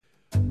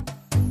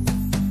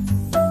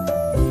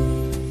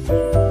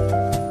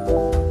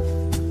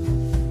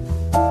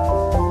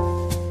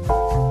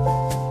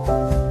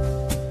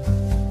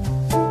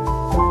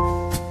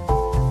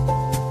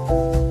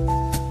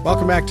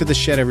back to the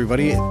shed,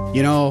 everybody.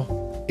 You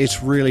know,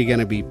 it's really going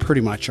to be pretty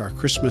much our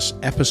Christmas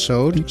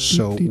episode,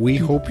 so we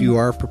hope you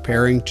are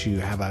preparing to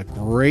have a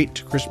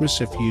great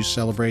Christmas if you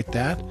celebrate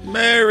that.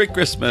 Merry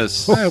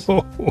Christmas! I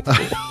hope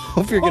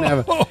you're going to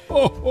have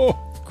a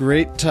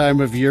great time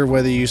of year,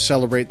 whether you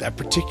celebrate that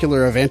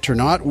particular event or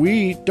not.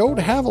 We don't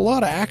have a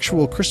lot of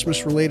actual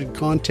Christmas-related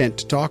content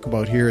to talk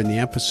about here in the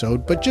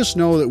episode, but just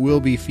know that we'll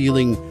be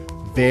feeling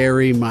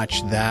very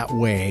much that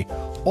way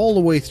all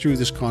the way through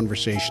this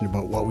conversation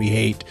about what we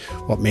hate,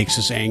 what makes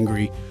us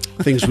angry,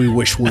 things we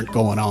wish weren't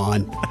going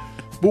on,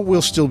 but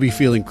we'll still be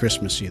feeling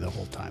Christmassy the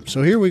whole time.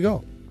 So here we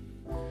go.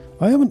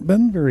 I haven't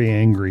been very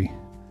angry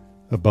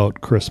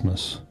about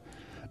Christmas.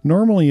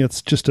 Normally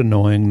it's just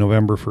annoying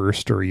November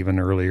 1st or even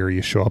earlier.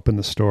 You show up in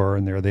the store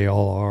and there they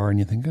all are and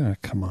you think, oh,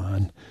 come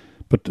on.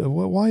 But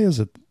why is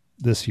it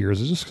this year?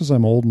 Is it just because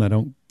I'm old and I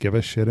don't give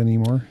a shit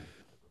anymore?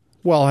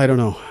 Well, I don't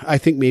know. I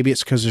think maybe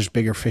it's because there's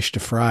bigger fish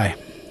to fry.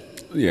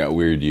 Yeah,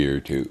 weird year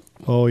too.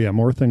 Oh, yeah,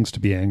 more things to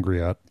be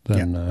angry at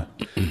than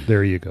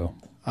there you go.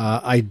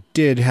 I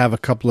did have a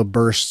couple of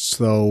bursts,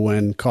 though,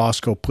 when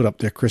Costco put up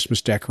their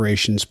Christmas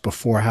decorations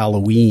before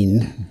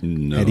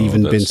Halloween had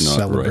even been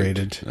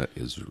celebrated. Right. That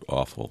is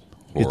awful,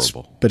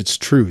 horrible. But it's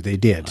true, they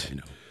did. I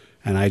know.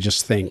 And I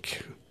just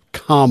think,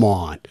 come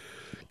on.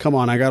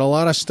 I got a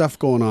lot of stuff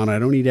going on. I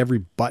don't need every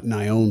button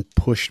I own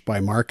pushed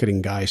by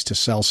marketing guys to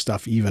sell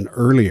stuff even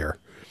earlier.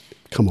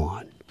 Come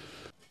on.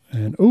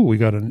 And, we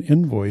got an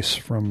invoice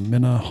from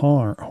Minna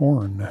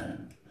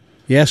Horn.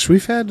 Yes,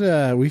 we've had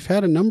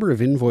a number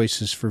of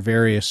invoices for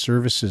various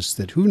services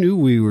that who knew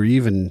we were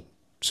even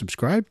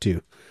subscribed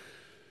to.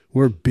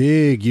 We're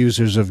big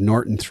users of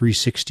Norton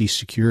 360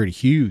 Security,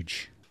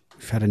 huge.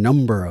 We've had a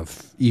number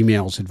of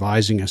emails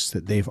advising us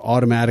that they've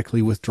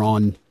automatically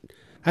withdrawn.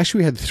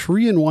 Actually, we had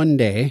 3 in one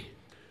day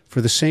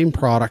for the same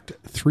product,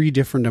 3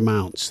 different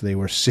amounts. They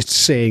were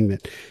saying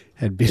that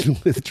had been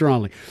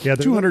withdrawn, like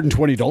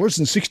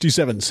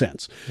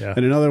 $220.67. Yeah.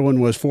 And another one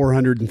was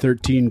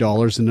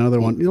 $413. Another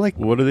one, you're like,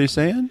 what are they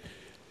saying?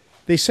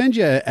 They send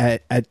you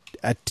a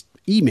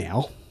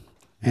email,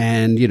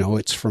 and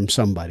it's from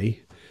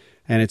somebody,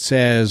 and it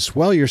says,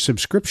 "Well, your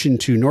subscription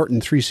to Norton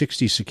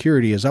 360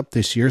 Security is up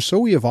this year, so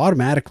we have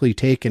automatically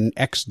taken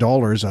X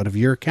dollars out of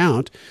your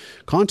account.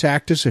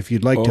 Contact us if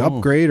you'd like to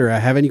upgrade or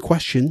have any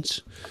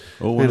questions."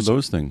 Oh, one of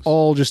those things.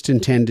 All just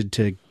intended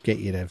to get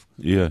you to,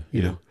 you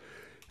know.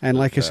 And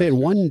like I say, in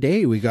one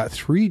day, we got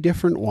 3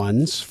 different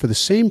ones for the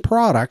same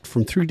product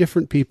from 3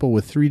 different people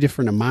with 3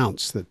 different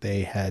amounts that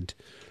they had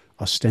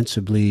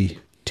ostensibly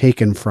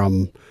taken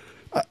from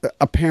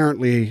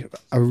apparently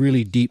a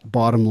really deep,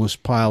 bottomless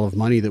pile of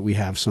money that we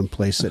have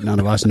someplace that none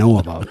of us know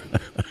about.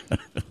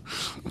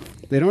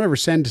 They don't ever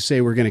send to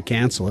say we're going to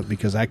cancel it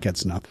because that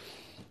gets nothing.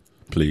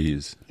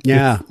 Please.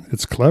 Yeah.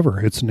 It's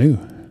clever. It's new.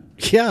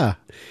 Yeah.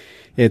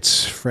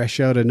 It's fresh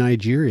out of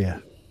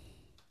Nigeria.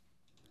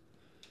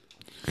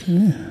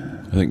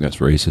 I think that's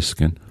racist,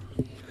 Ken.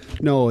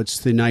 No, it's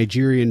the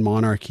Nigerian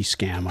monarchy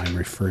scam I'm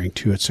referring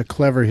to. It's a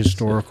clever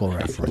historical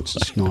reference.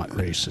 It's not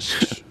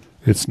racist.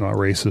 It's not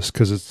racist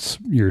because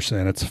you're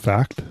saying it's a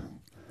fact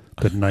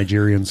that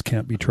Nigerians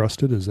can't be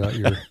trusted? Is that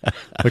your...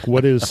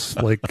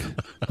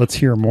 let's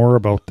hear more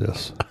about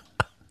this.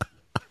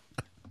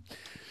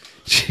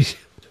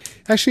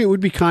 Actually, it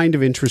would be kind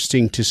of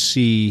interesting to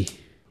see...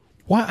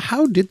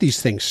 How did these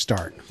things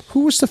start?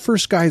 Who was the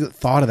first guy that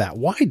thought of that?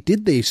 Why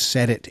did they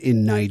set it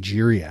in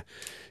Nigeria?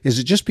 Is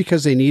it just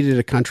because they needed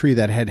a country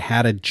that had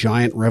had a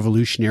giant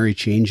revolutionary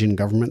change in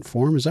government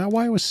form? Is that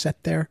why it was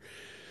set there?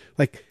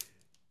 Like,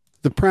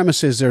 the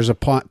premise is there's a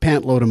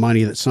pant load of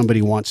money that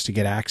somebody wants to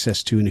get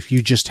access to, and if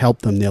you just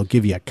help them, they'll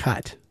give you a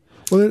cut.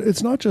 Well,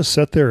 it's not just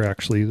set there,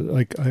 actually.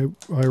 Like, I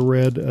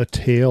read a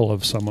tale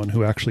of someone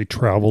who actually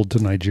traveled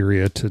to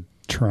Nigeria to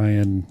try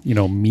and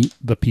meet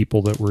the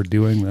people that were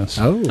doing this.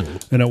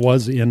 And it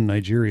was in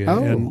Nigeria.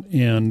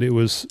 And it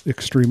was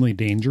extremely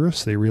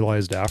dangerous. They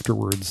realized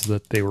afterwards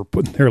that they were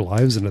putting their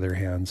lives into their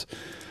hands.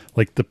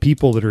 Like, the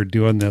people that are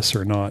doing this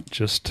are not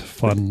just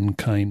fun,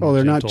 kind, they're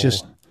gentle. not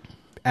just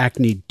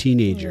acne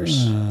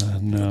teenagers.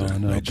 No.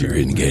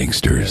 Nigerian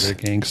gangsters. They're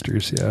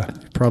gangsters, yeah.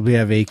 Probably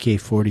have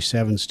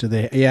AK-47s. Do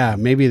they? Yeah,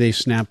 maybe they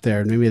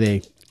maybe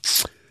they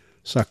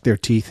suck their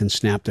teeth and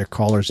snap their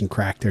collars and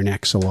crack their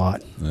necks a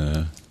lot.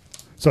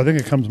 So I think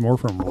it comes more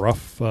from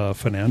rough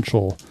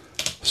financial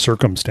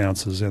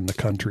circumstances in the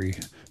country.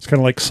 It's kind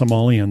of like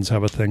Somalians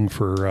have a thing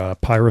for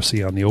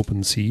piracy on the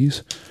open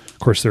seas. Of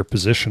course, they're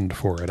positioned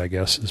for it, I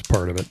guess, is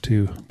part of it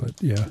too. But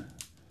yeah,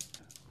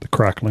 the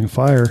crackling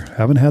fire.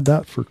 Haven't had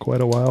that for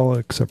quite a while,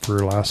 except for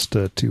the last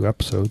 2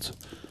 episodes.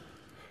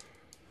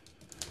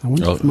 I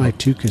wonder if my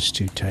toque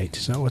too tight.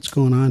 Is that what's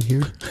going on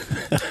here?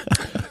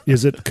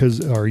 Is it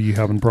because are you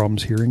having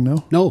problems hearing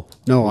now? No.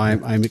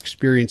 I'm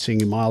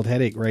experiencing a mild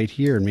headache right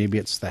here, and maybe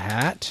it's the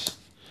hat.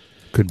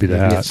 Could be the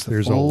hat.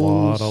 There's phones. A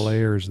lot of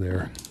layers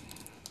there.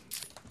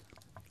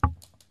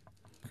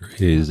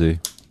 Crazy.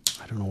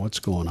 I don't know what's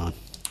going on.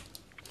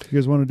 You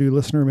guys want to do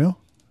listener mail?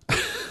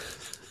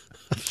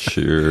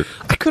 Sure.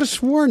 I could have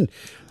sworn.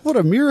 What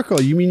a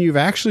miracle. You mean you've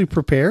actually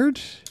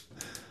prepared?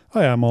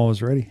 Hi, I'm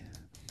always ready.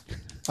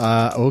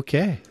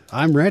 Okay.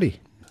 I'm ready.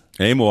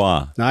 Hey,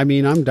 moi. I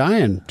mean, I'm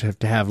dying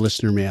to have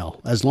listener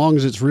mail, as long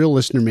as it's real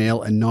listener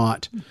mail and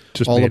not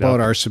Just all made about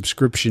up. our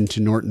subscription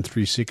to Norton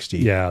 360.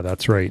 Yeah,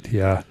 that's right.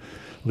 Yeah.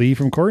 Lee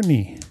from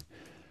Courtney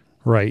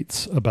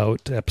writes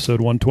about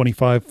episode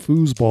 125,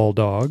 Foosball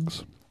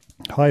Dogs.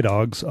 Hi,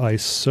 dogs. I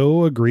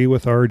so agree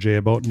with RJ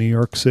about New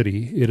York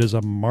City. It is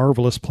a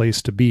marvelous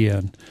place to be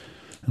in.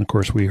 And of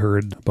course, we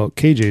heard about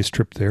KJ's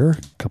trip there a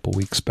couple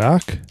weeks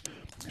back.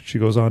 She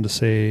goes on to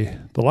say,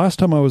 the last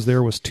time I was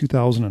there was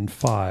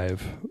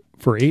 2005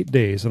 for 8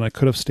 days, and I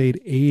could have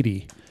stayed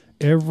 80.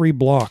 Every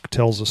block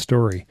tells a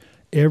story.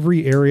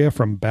 Every area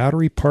from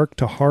Battery Park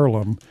to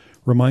Harlem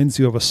reminds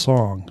you of a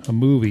song, a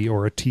movie,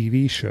 or a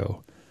TV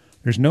show.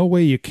 There's no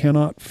way you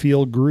cannot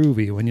feel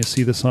groovy when you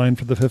see the sign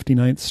for the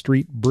 59th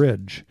Street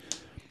Bridge.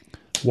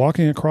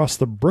 Walking across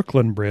the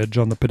Brooklyn Bridge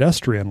on the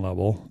pedestrian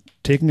level,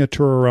 taking a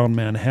tour around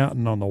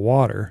Manhattan on the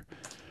water,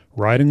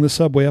 riding the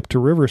subway up to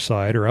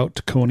Riverside or out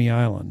to Coney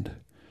Island,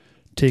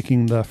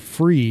 taking the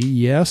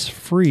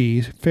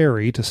free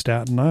ferry to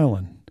Staten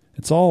Island.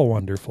 It's all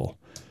wonderful.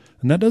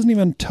 And that doesn't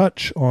even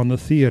touch on the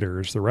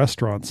theaters, the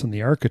restaurants, and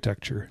the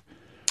architecture.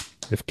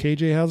 If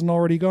KJ hasn't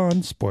already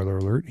gone, spoiler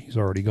alert, he's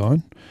already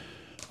gone,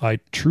 I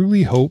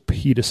truly hope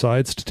he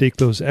decides to take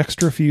those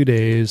extra few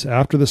days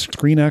after the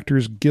Screen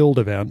Actors Guild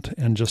event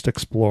and just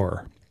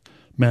explore.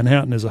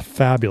 Manhattan is a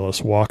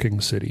fabulous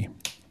walking city.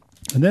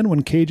 And then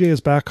when KJ is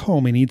back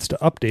home, he needs to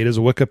update his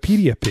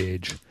Wikipedia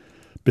page.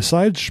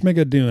 Besides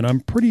Schmigadoon, I'm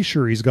pretty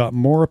sure he's got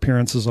more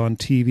appearances on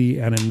TV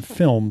and in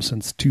film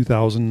since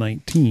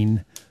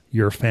 2019.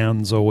 Your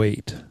fans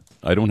await.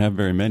 I don't have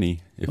very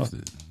many.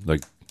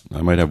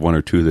 I might have one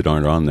or two that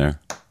aren't on there.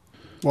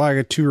 Well, I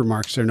got two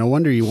remarks there. No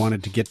wonder you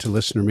wanted to get to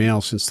listener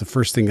mail, since the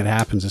first thing that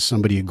happens is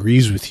somebody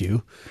agrees with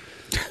you.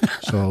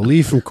 So,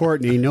 Lee from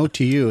Courtney, note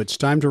to you, it's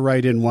time to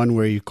write in one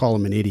where you call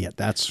him an idiot.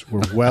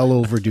 We're well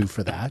overdue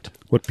for that.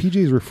 What PJ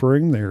is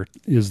referring there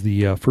is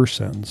the first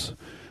sentence.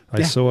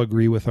 I so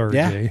agree with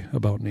RJ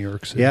about New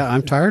York City. Yeah,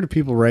 I'm tired of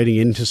people writing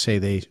in to say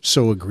they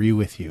so agree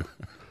with you.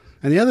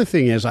 And the other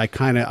thing is,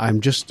 I'm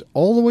just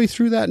all the way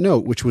through that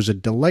note, which was a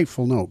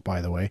delightful note,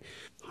 by the way.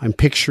 I'm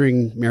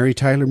picturing Mary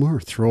Tyler Moore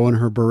throwing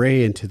her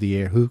beret into the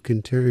air. Who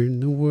can turn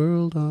the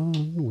world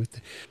on with,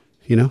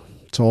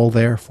 it's all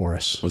there for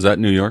us. Was that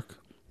New York?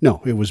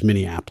 No, it was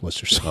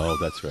Minneapolis or something. Oh,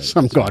 that's right.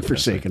 Some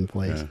godforsaken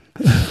place.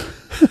 Yeah.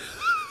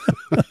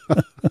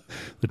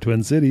 The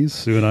Twin Cities.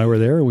 Sue and I were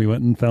there, and we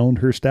went and found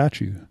her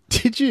statue.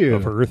 Did you?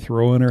 Of her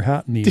throwing her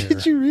hat in the air.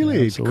 Did you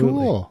really? Absolutely.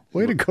 Cool.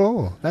 Way to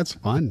go. That's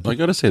fun. I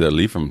got to say that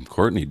Lee from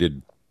Courtney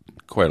did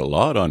quite a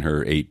lot on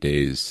her 8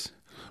 days.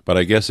 But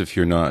I guess if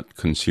you're not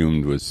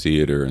consumed with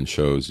theater and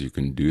shows, you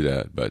can do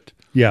that. But,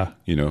 Yeah.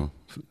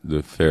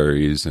 The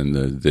ferries and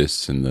the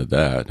this and the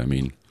that, I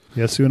mean.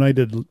 Yeah, Sue and I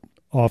did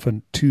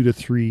often 2 to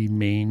 3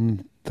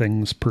 main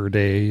things per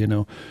day,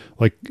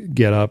 like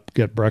get up,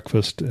 get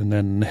breakfast, and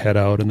then head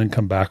out, and then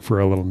come back for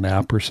a little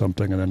nap or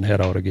something, and then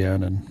head out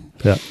again. And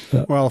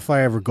Well, if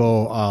I ever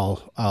go,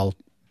 I'll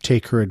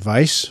take her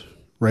advice,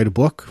 write a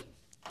book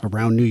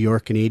around New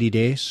York in 80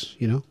 days,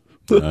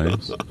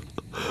 Nice.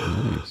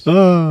 Nice.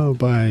 Oh,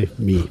 by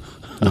me,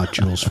 not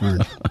Jules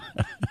Verne.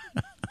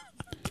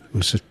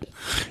 It's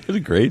a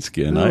great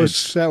skin.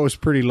 That was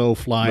pretty low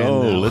flying.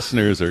 No,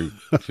 listeners are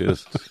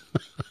just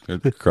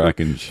they're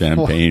cracking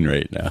champagne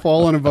right now.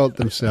 Falling about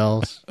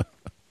themselves.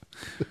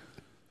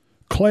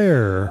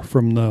 Claire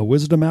from the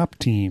Wisdom App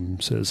team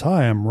says,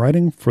 hi, I'm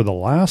writing for the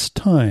last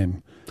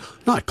time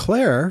Not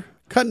Claire.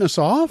 Cutting us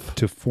off?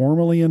 to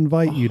formally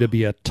invite you to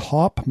be a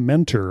top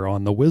mentor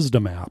on the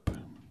Wisdom App.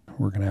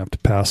 We're going to have to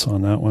pass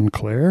on that one,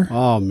 Claire.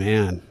 Oh,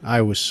 man.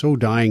 I was so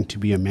dying to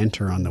be a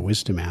mentor on the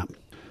Wisdom app.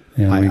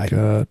 And I- we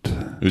got...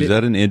 Is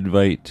that an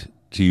invite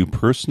to you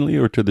personally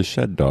or to the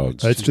Shed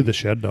Dogs? That's to the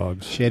Shed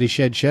Dogs.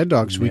 Shed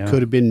Dogs. We Yeah.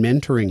 could have been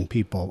mentoring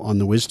people on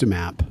the Wisdom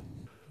app.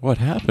 What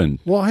happened?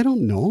 Well, I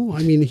don't know.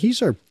 I mean,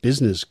 he's our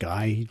business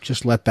guy. He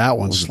just let that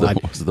one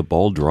slide. Was the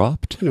ball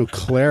dropped?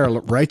 Claire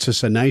writes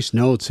us a nice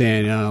note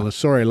saying,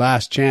 sorry,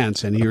 last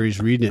chance. And here he's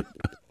reading it.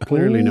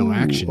 Clearly no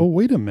action. Oh,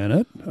 wait a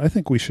minute. I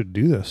think we should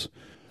do this.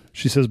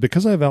 She says,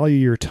 because I value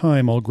your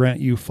time, I'll grant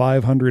you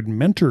 500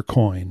 mentor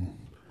coin.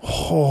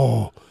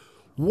 Oh,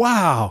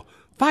 wow.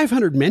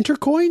 500 mentor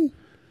coin?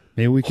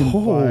 Maybe we can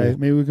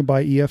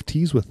buy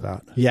EFTs with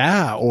that.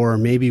 Yeah, or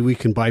maybe we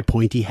can buy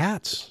pointy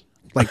hats.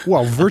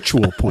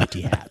 Virtual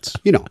pointy hats,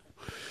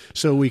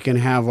 So we can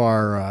have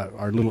our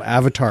little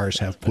avatars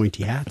have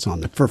pointy hats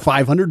on them for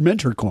 500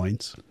 mentor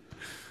coins.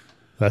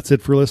 That's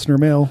it for listener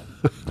mail.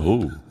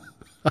 Oh.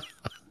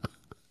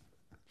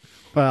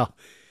 Well,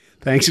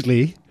 thanks,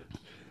 Lee.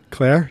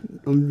 Claire,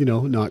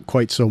 not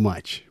quite so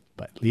much.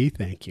 But Lee,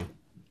 thank you.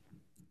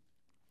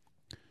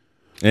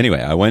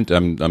 Anyway, I went to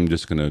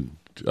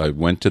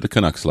the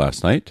Canucks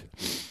last night.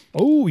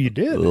 Oh, you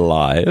did?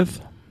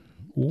 Live.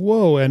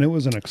 Whoa, and it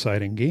was an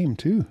exciting game,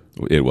 too.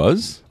 It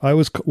was? I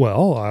was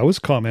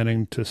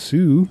commenting to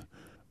Sue,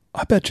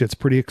 I bet you it's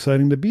pretty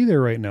exciting to be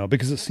there right now,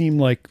 because it seemed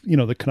like,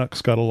 the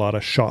Canucks got a lot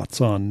of shots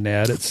on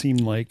net. It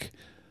seemed like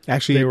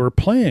Actually, they were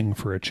playing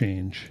for a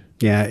change.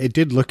 Yeah, it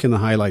did look in the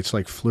highlights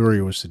like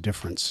Fleury was the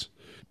difference.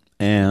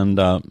 And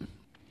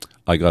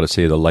I got to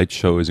say, the light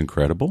show is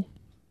incredible.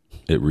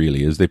 It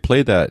really is. They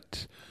play the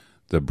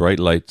Bright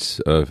Lights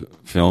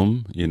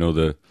film,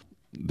 the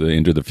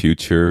Into the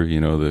Future,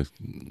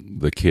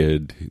 the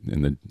kid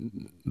and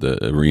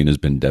the arena's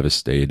been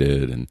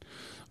devastated and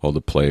all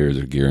the players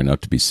are gearing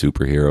up to be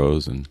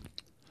superheroes.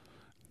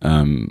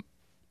 And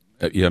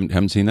you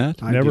haven't seen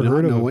that? I Never do not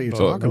heard of know it. what you're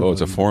talking about. Oh,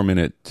 it's a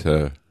 4-minute.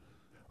 So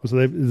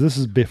this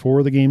is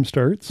before the game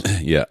starts?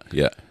 Yeah.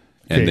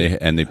 And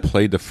Okay. they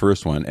played the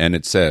first one, and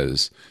it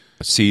says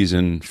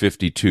season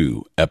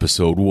 52,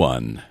 episode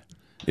 1.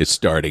 It's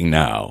starting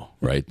now,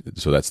 right?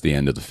 So that's the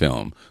end of the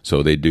film.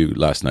 So they do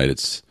last night.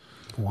 It's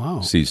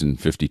Wow. season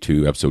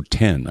 52, episode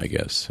 10, I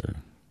guess. Or,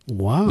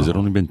 Wow. has it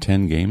only been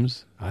 10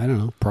 games? I don't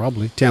know.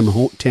 Probably 10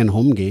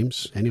 home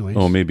games anyways.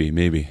 Oh,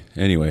 maybe.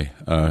 Anyway,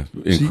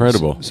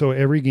 incredible. So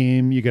every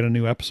game you get a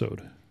new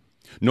episode.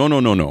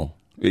 No.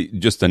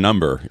 Just the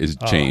number is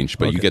changed,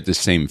 but you okay. get the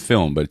same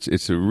film. But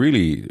it's a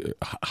really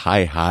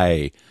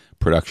high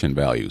production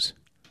values.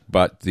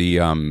 But the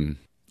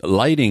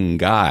lighting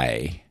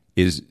guy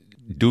is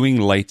doing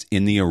lights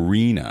in the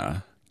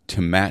arena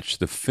to match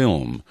the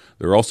film.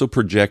 They're also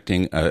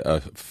projecting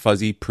a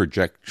fuzzy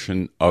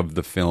projection of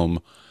the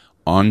film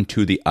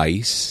onto the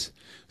ice,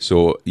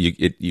 so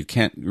you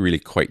can't really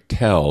quite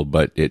tell,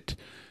 but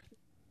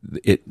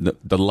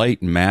the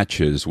light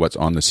matches what's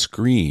on the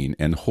screen,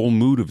 and the whole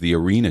mood of the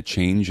arena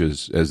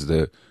changes as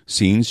the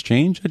scenes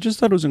change. I just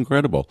thought it was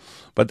incredible.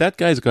 But that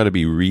guy's got to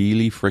be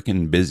really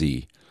freaking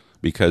busy,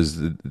 because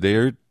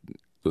the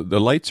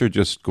lights are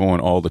just going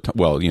all the time.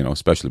 Well,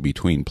 especially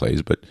between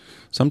plays, but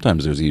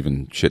sometimes there's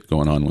even shit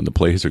going on when the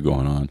plays are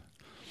going on.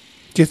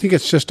 Do you think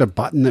it's just a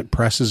button that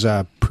presses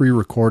a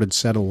pre-recorded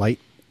set of light?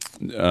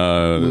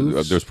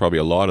 There's probably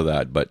a lot of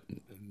that, but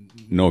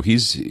no,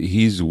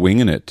 he's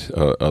winging it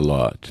a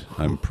lot.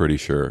 I'm pretty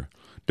sure,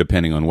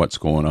 depending on what's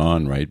going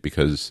on, right?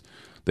 Because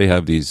they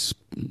have these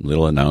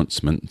little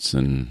announcements,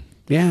 and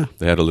Yeah.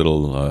 they had a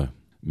little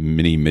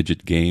mini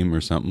midget game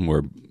or something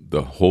where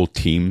the whole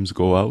teams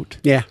go out.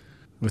 Yeah.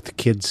 With the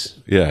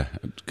kids. Yeah,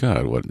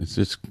 God, it's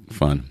just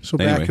fun. So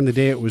Anyway, back in the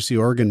day, it was the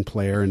organ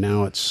player, and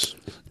now it's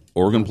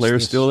organ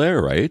player's this? still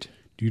there, right?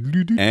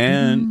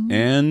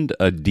 And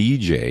a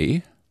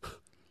DJ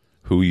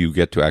who you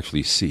get to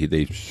actually see.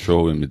 They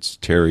show him. It's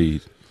Terry,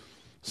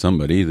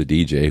 somebody, the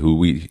DJ,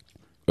 who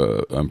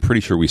I'm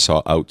pretty sure we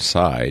saw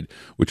outside,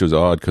 which was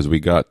odd because we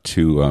got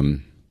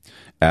to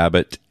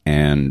Abbott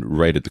and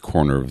right at the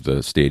corner of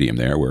the stadium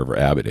there, wherever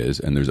Abbott is,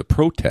 and there's a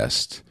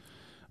protest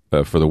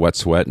for the Wet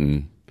Sweat,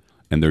 and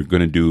they're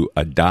going to do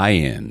a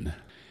die-in.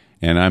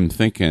 And I'm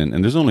thinking,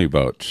 and there's only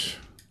about,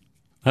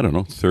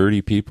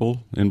 30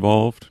 people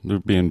involved. They're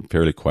being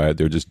fairly quiet.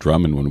 They're just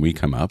drumming when we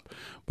come up.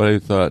 But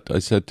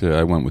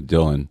I went with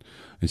Dylan.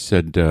 I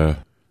said,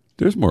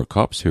 there's more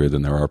cops here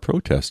than there are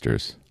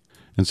protesters.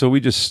 And so we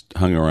just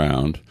hung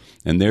around,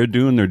 and they're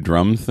doing their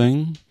drum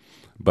thing.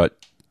 But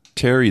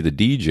Terry, the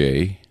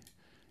DJ,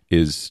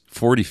 is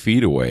 40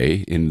 feet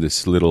away in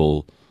this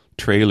little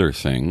trailer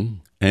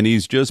thing, and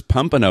he's just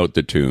pumping out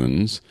the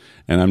tunes.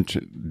 And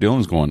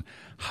Dylan's going,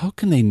 how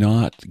can they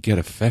not get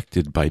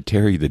affected by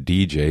Terry the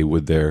DJ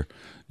with their,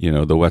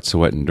 the Wet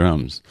Sweat and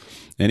drums?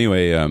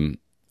 Anyway,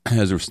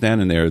 as we're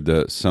standing there,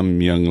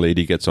 some young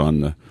lady gets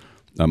on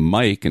the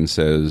mic and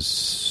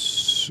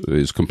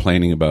is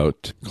complaining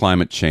about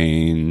climate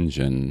change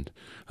and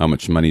how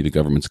much money the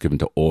government's given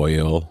to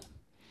oil.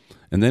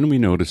 And then we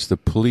notice the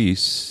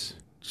police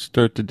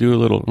start to do a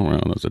little,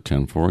 that's a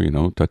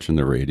 10-4, touching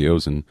the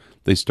radios, and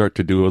they start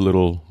to do a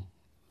little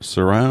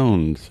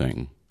surround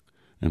thing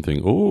and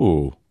think,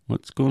 oh,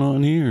 what's going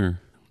on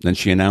here? Then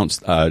she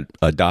announced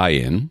a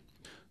die-in,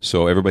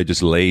 so everybody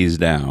just lays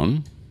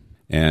down,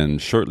 and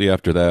shortly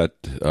after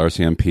that,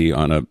 RCMP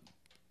on a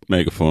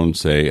megaphone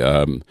say,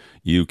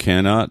 you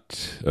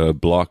cannot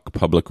block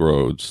public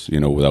roads,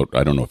 without,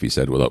 I don't know if he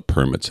said without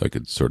permits. I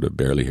could sort of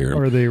barely hear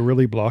him. Are they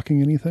really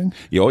blocking anything?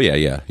 Oh,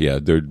 yeah.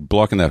 They're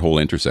blocking that whole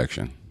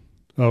intersection.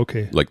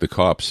 Okay. Like the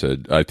cops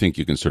said, I think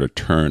you can sort of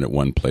turn at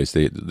one place.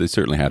 They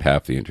certainly had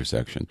half the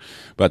intersection.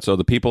 But so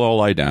the people all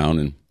lie down,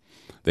 and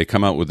they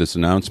come out with this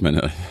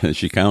announcement.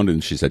 She counted,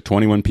 and she said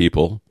 21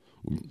 people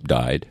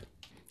died.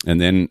 And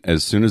then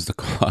as soon as the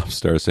cops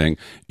start saying,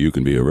 you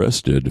can be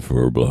arrested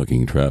for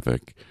blocking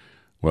traffic,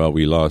 well,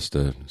 we lost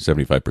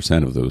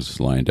 75% of those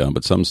lying down,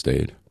 but some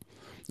stayed.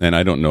 And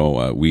I don't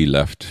know, we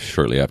left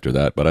shortly after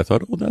that, but I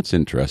thought, oh, that's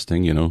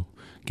interesting,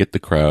 get the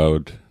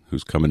crowd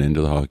who's coming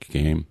into the hockey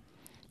game.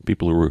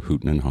 People who were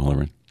hooting and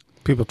hollering.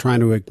 people trying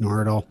to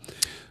ignore it all.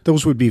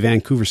 Those would be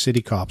Vancouver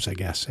City cops, I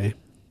guess, eh?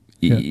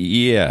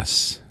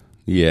 Yes.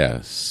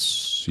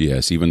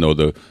 Even though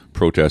the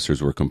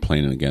protesters were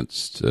complaining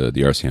against the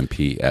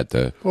RCMP at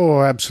the...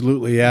 Oh,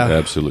 absolutely, yeah.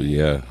 Absolutely,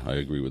 yeah. I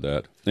agree with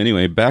that.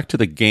 Anyway, back to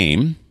the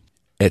game.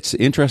 It's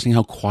interesting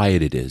how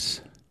quiet it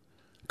is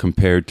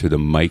compared to the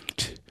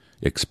mic'd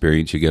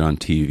experience you get on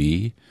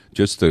TV.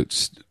 Just the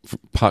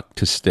puck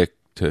to stick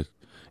to...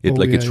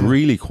 It's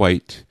really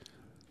quite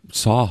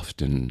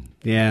soft and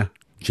Yeah.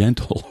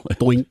 gentle.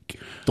 Doink,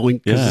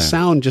 doink. Because Yeah. the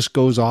sound just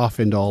goes off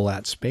into all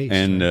that space.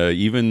 And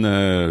even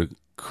the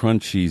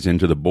crunchies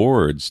into the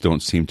boards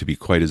don't seem to be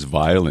quite as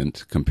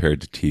violent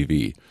compared to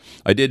TV.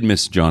 I did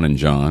miss John and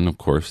John, of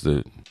course.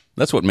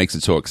 That's what makes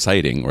it so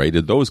exciting, right?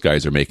 Those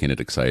guys are making it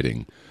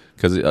exciting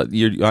because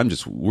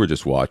we're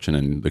just watching,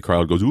 and the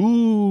crowd goes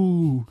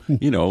ooh,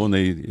 and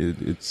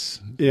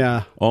it's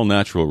yeah. all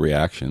natural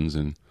reactions,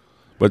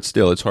 but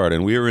still it's hard.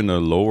 And we were in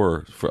the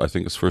lower. I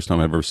think it's the first time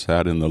I ever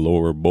sat in the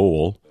lower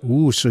bowl.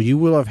 Ooh, so you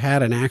will have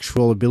had an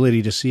actual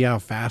ability to see how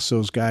fast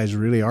those guys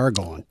really are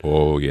going.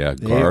 Oh yeah,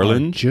 They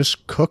Garland are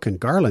just cooking.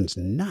 Garland's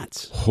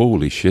nuts.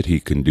 Holy shit,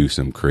 he can do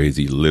some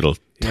crazy little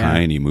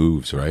tiny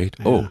moves, right?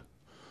 Yeah. Oh,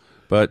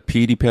 but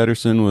Petey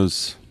Pedersen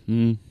was,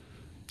 he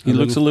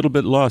looks a little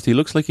bit lost. He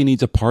looks like he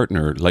needs a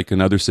partner, like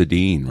another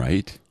Sedin,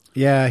 right?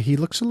 Yeah, he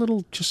looks a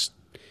little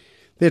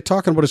they're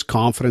talking about his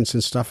confidence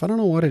and stuff. I don't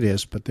know what it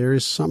is, but there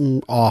is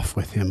something off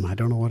with him. I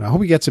don't know what. I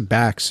hope he gets it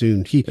back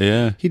soon. He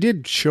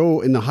did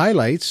show in the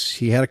highlights.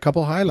 He had a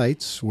couple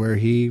highlights where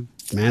he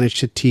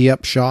managed to tee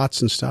up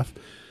shots and stuff.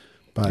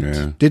 But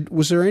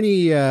was there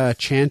any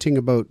chanting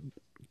about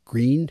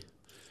Green?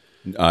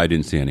 I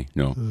didn't see any,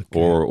 no. Okay.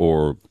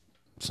 Or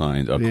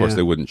signs. Of course,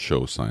 they wouldn't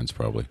show signs,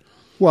 probably.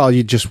 Well,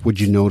 would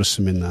you notice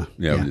him in the...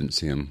 Yeah, we didn't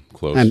see him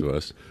close to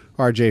us.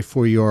 RJ,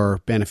 for your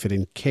benefit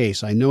in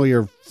case, I know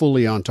you're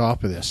fully on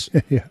top of this.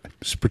 Yeah.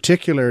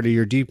 Particularly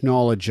your deep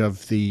knowledge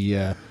of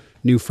the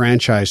new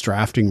franchise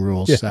drafting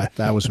rules. Yeah.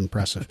 That was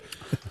impressive.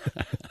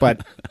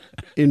 But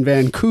in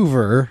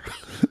Vancouver...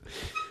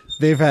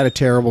 They've had a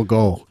terrible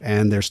go,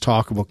 and there's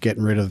talk about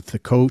getting rid of the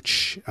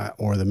coach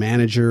or the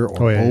manager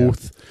or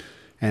both. Yeah.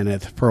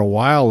 And for a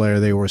while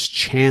there was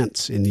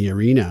chants in the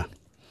arena.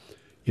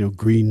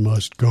 Green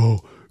must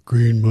go.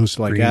 Green must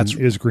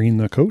Is Green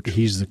the coach?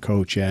 He's the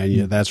coach, yeah.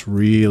 And that's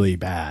really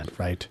bad,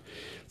 right?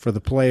 For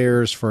the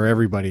players, for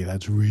everybody,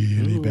 that's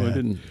really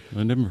bad.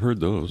 I never heard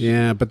those.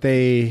 Yeah, but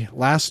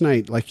last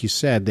night, like you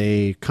said,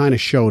 they kind of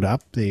showed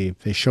up. They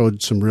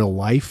showed some real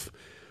life.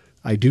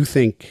 I do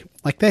think...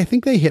 I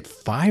think they hit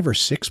 5 or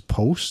 6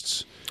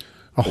 posts,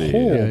 a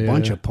whole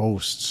bunch of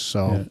posts.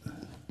 So,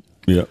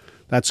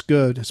 that's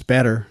good. It's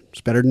better.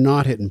 It's better than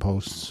not hitting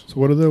posts.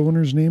 So, what are the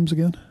owners' names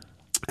again?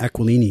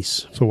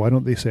 Aquilini's. So, why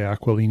don't they say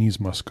Aquilini's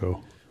must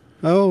go?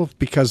 Oh,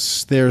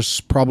 because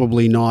there's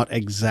probably not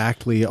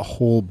exactly a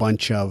whole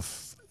bunch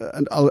of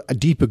a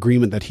deep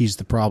agreement that he's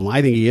the problem.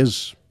 I think he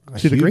is.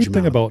 See, the great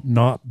thing about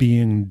not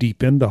being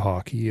deep into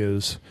hockey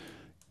is,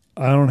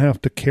 I don't have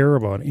to care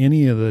about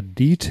any of the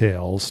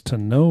details to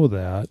know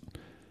that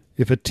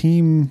if a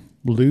team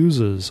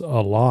loses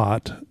a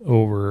lot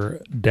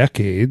over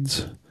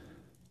decades,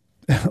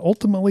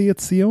 ultimately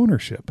it's the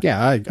ownership.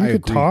 Yeah, I agree.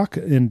 Could talk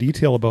in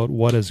detail about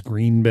what has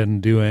Green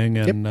been doing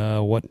and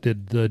what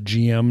did the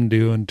GM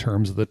do in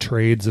terms of the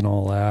trades and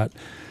all that.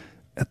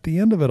 At the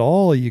end of it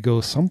all, you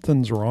go,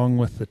 something's wrong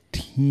with the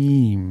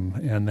team,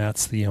 and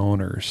that's the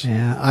owners.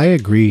 Yeah, I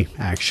agree,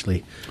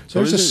 actually. So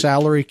there's a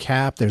salary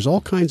cap. There's all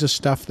kinds of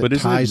stuff that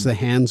ties the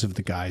hands of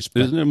the guys.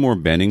 But isn't it more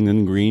Benning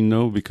than Green,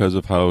 though, because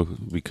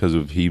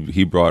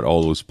he brought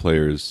all those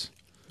players?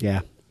 Yeah,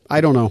 I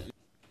don't know.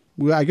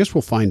 I guess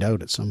we'll find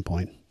out at some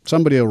point.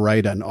 Somebody will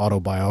write an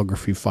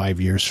autobiography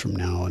 5 years from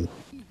now. And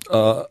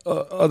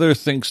other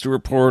things to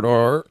report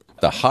are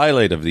the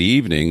highlight of the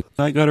evening.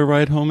 I got a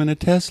ride home in a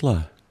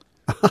Tesla.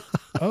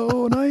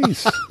 Oh,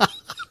 nice.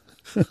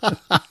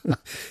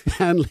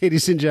 And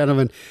ladies and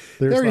gentlemen,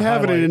 there you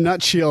have it in a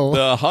nutshell.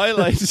 The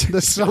highlights.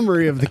 The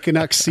summary of the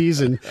Canucks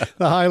season.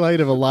 The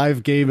highlight of a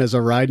live game as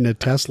a ride in a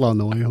Tesla on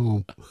the way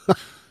home.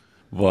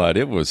 But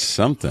it was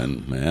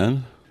something,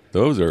 man.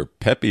 Those are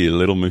peppy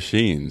little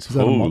machines. Is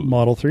that a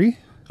Model 3?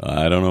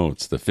 I don't know.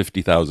 It's the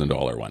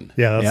 $50,000 one.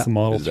 Yeah, that's the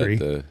Model 3.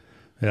 The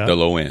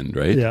low end,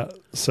 right? Yeah.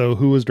 So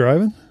who was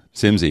driving?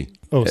 Simsy.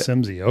 Oh,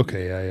 Simsy.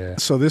 Okay, yeah.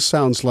 So this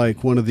sounds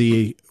like one of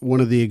the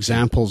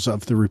examples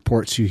of the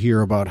reports you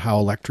hear about how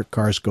electric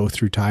cars go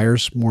through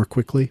tires more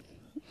quickly.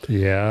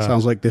 Yeah.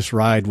 Sounds like this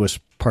ride was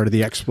part of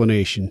the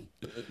explanation.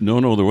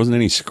 No, there wasn't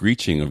any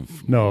screeching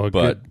of. No,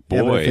 but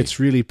boy, but if it's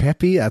really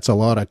peppy, that's a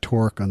lot of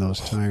torque on those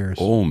tires.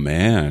 Oh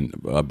man!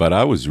 But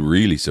I was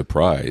really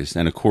surprised,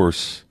 and of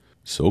course,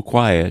 so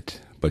quiet,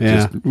 but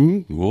just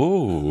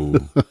whoa,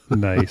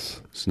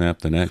 nice, snap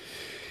the neck.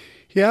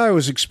 Yeah, I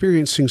was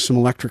experiencing some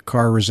electric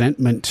car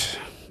resentment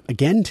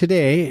again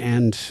today,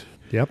 and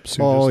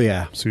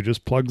Sue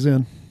just plugs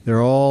in.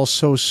 They're all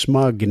so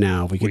smug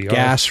now. We get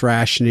gas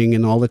rationing,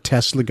 and all the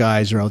Tesla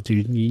guys are out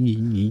there.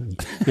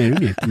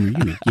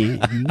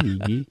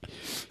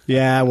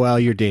 Yeah, well,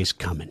 your day's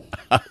coming.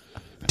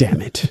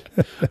 Damn it.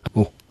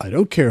 Oh, I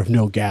don't care if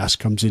no gas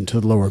comes into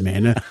the Lower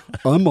Manna.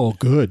 I'm all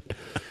good.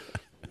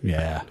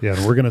 Yeah. Yeah,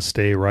 and we're going to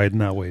stay riding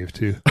that wave,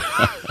 too,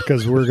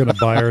 because we're going to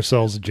buy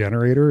ourselves a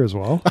generator as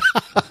well.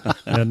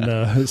 And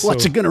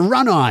what's it going to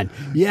run on?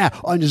 Yeah,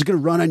 I'm just going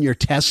to run on your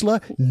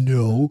Tesla?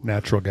 No.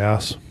 Natural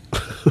gas.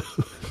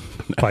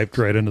 Piped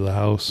right into the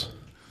house.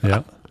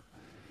 Yeah.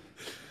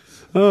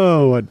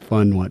 Oh, what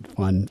fun, what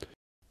fun.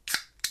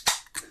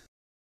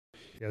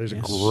 Yeah, there's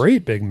a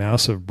great big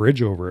massive bridge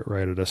over it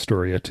right at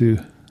Astoria too.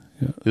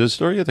 The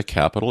Astoria, the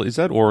capital, is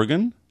that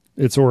Oregon?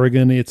 It's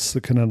Oregon. It's the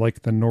kind of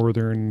like the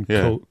northern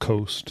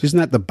coast. Isn't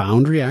that the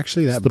boundary,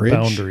 actually, that It's the bridge?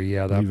 boundary,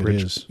 yeah, that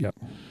bridge. Is. Yep.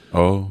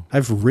 Oh.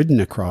 I've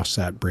ridden across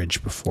that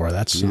bridge before.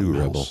 That's something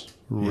rebel. else.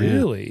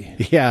 Really?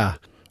 Yeah.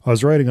 I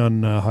was riding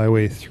on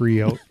Highway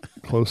 3 out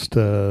close to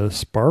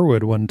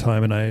Sparwood one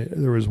time, and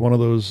there was one of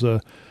those,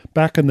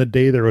 back in the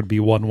day, there would be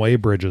one-way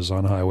bridges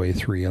on Highway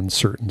 3 in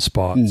certain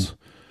spots.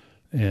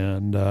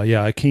 And,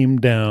 I came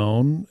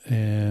down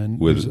and...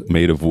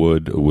 Made of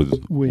wood, with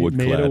wood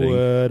made cladding. of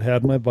wood,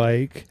 had my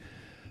bike,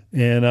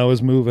 and I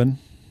was moving,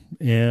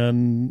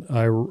 and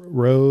I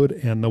rode,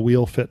 and the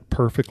wheel fit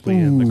perfectly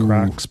in the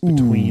cracks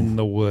between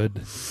the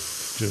wood.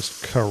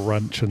 Just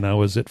crunch, and that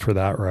was it for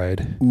that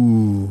ride.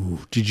 Ooh.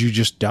 Did you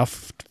just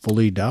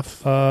fully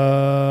duff?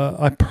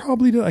 I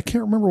probably did. I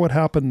can't remember what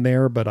happened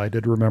there, but I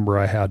did remember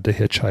I had to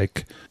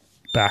hitchhike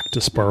back to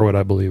Sparwood,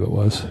 I believe it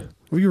was.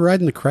 Were you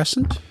riding the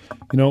Crescent?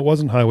 It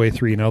wasn't Highway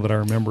 3 now that I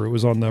remember. It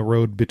was on the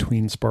road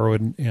between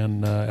Sparwood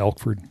and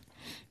Elkford.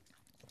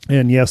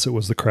 And yes, it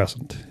was the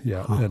Crescent.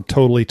 Yeah, and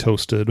totally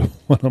toasted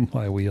one of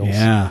my wheels.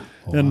 Yeah.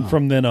 And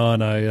from then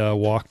on, I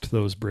walked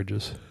those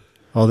bridges.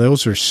 Oh,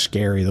 those are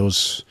scary.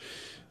 Those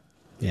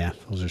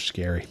are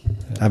scary.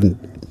 I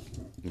haven't.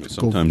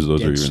 Sometimes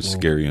those are even slow.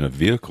 scary in a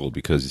vehicle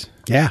because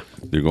Yeah.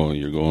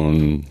 you're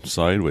going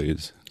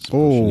sideways.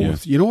 Oh,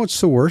 you know what's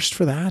the worst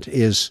for that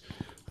is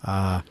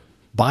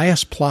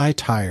bias ply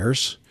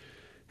tires.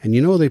 And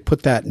they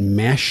put that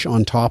mesh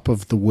on top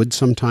of the wood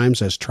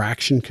sometimes as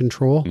traction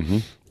control. Mm-hmm.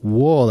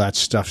 Whoa, that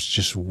stuff's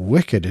just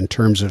wicked in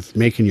terms of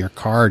making your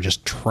car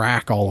just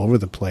track all over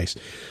the place.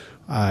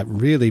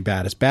 Really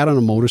bad. It's bad on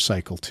a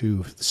motorcycle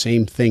too. The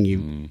same thing.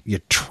 You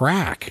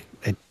track.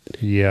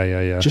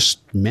 It just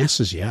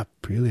messes you up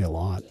really a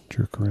lot.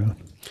 Jerk around.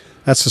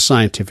 That's the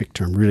scientific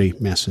term. Really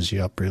messes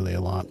you up really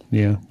a lot.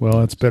 Yeah. Well,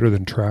 that's better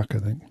than track, I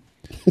think.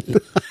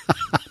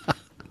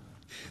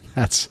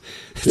 That's,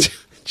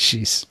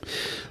 jeez.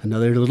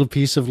 Another little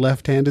piece of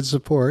left-handed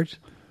support.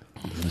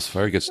 This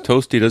fire gets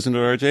toasty, doesn't it,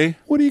 RJ?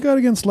 What do you got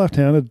against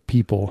left-handed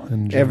people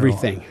in general?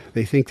 Everything.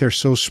 They think they're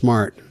so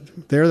smart.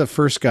 They're the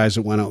first guys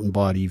that went out and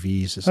bought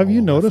EVs. Have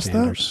you noticed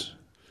that?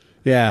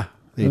 Yeah,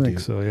 they do. I think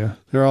so, yeah.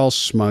 They're all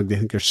smug. They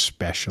think they're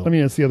special. I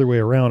mean, it's the other way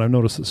around. I've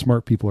noticed that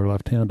smart people are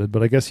left-handed,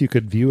 but I guess you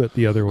could view it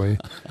the other way,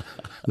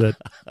 that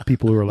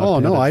people who are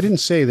left-handed... Oh, no, I didn't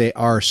say they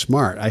are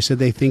smart. I said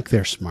they think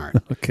they're smart.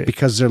 Okay.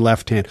 Because they're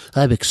left-handed.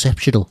 I'm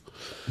exceptional.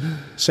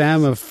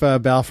 Sam of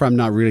Balfour, I'm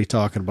not really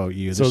talking about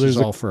you. This is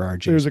all for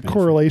RJ. There's a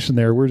correlation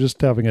there. We're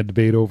just having a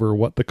debate over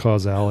what the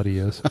causality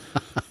is.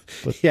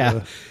 But,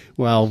 yeah.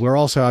 Well, we're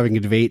also having a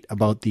debate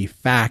about the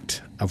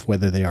fact of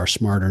whether they are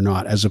smart or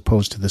not, as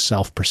opposed to the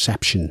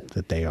self-perception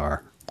that they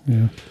are.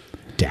 Yeah.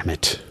 Damn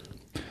it.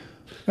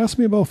 Ask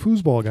me about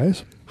foosball,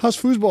 guys. How's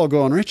foosball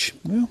going, Rich?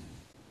 Well,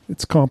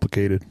 it's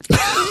complicated.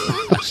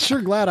 I'm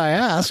sure glad I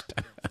asked.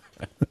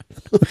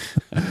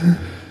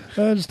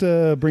 Just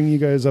bring you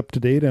guys up to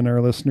date and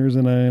our listeners,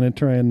 and I'm going to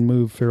try and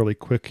move fairly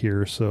quick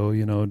here. So,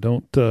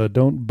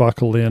 don't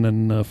buckle in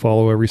and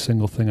follow every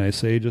single thing I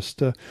say.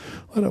 Just let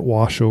it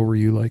wash over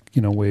you like,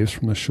 waves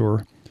from the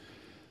shore.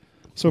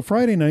 So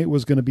Friday night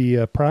was going to be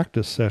a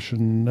practice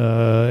session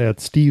at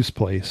Steve's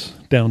place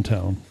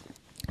downtown.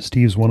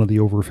 Steve's one of the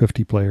over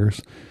 50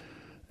 players.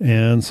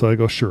 And so I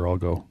go, sure, I'll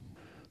go.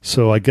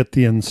 So I get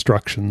the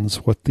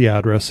instructions, what the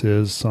address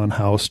is on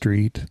Howe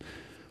Street.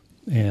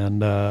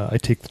 And I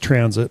take the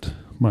transit,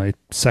 my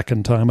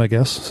second time, I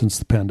guess, since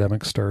the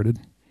pandemic started.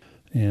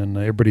 And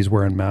everybody's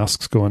wearing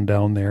masks going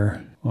down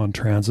there on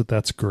transit.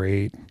 That's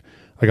great.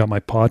 I got my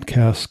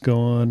podcast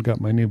going,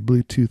 got my new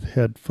Bluetooth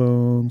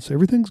headphones.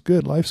 Everything's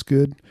good. Life's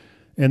good.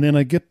 And then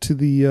I get to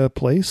the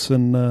place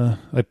and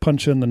I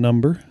punch in the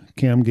number.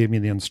 Cam gave me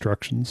the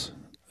instructions.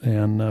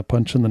 And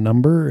punch in the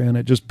number and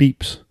it just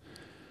beeps.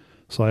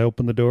 So I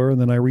open the door and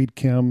then I read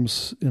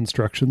Cam's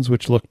instructions,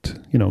 which looked,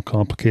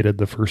 complicated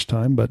the first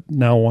time. But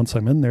now once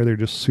I'm in there, they're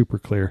just super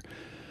clear.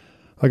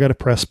 I got to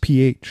press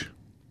PH.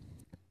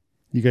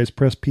 You guys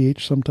press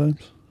PH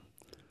sometimes?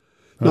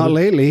 Not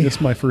lately. This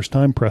is my first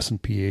time pressing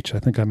PH. I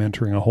think I'm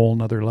entering a whole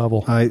nother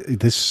level. What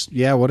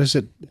is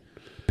it?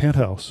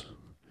 Penthouse.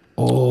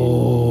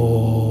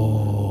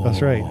 Oh.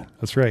 That's right.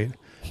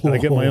 And I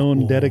get my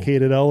own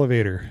dedicated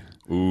elevator.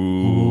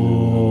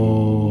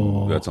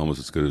 Ooh. That's almost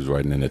as good as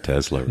riding in a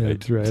Tesla, right? Yeah,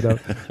 that's right up.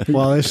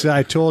 Well,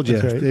 I told you.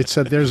 Right. It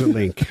said there's a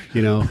link,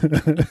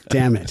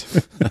 Damn it.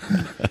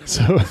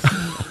 So,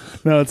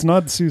 no, it's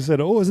not. Sue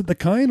said, oh, is it the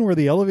kind where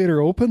the elevator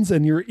opens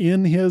and you're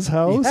in his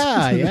house?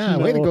 Yeah.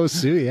 Way to go,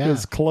 Sue. Yeah.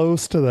 It's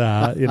close to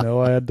that.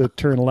 I had to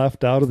turn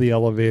left out of the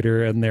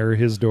elevator and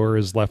his door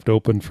is left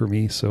open for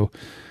me. So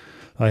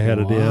I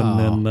headed in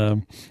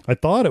and I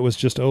thought it was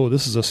just,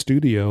 this is a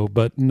studio,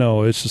 but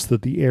no, it's just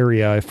that the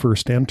area I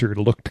first entered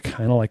looked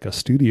kind of like a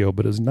studio,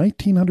 but it was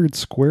 1,900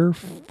 square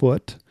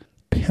foot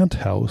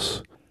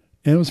penthouse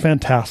and it was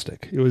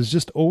fantastic. It was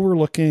just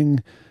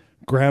overlooking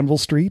Granville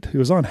Street. It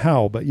was on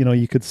Howe, but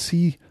you could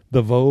see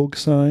the Vogue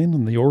sign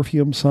and the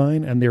Orpheum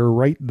sign, and they're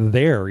right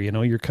there.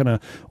 You're kind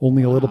of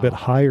only a little bit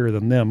higher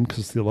than them because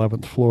it's the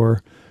 11th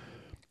floor.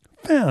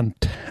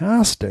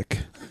 Fantastic.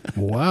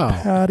 Wow.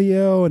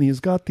 Patio, and he's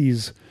got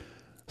these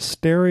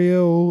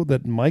stereo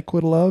that Mike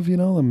would love, the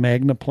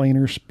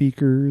Magnaplaner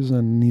speakers,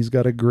 and he's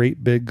got a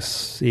great big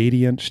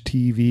 80-inch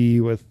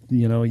TV with,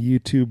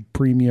 YouTube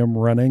Premium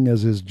running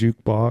as his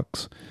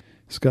jukebox.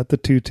 He's got the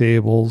 2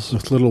 tables.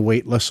 With little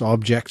weightless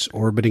objects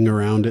orbiting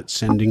around it,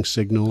 sending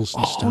signals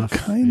and stuff. All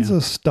kinds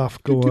of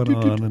stuff going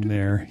on in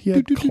there. He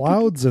had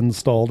clouds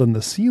installed in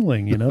the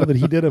ceiling, that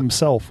he did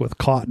himself with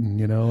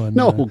cotton, and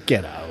no,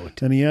 get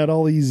out. And he had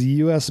all these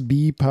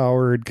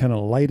USB-powered kind of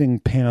lighting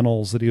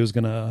panels that he was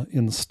going to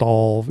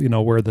install,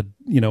 where the,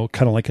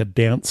 kind of like a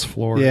dance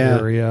floor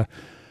area.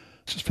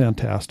 It's just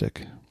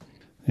fantastic.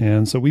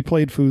 And so we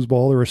played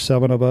foosball. There were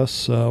 7 of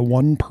us.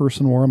 One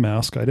person wore a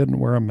mask. I didn't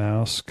wear a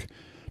mask.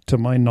 To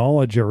my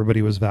knowledge,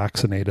 everybody was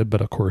vaccinated,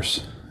 but of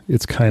course,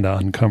 it's kind of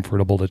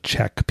uncomfortable to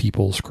check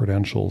people's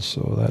credentials,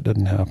 so that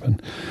didn't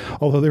happen.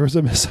 Although there was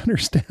a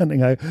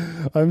misunderstanding.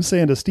 I'm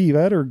saying to Steve,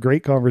 I had a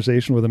great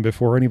conversation with him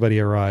before anybody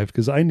arrived,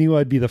 because I knew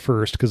I'd be the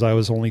first, because I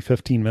was only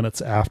 15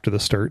 minutes after the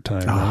start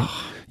time, right?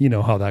 You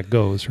know how that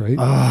goes, right?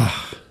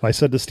 I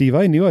said to Steve,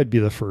 I knew I'd be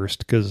the first,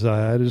 because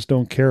I just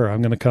don't care.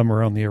 I'm going to come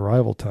around the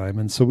arrival time.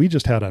 And so we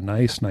just had a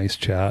nice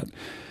chat.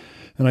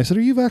 And I said,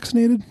 are you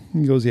vaccinated?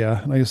 And he goes,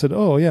 yeah. And I said,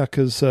 oh, yeah,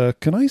 because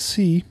can I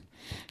see?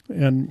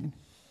 And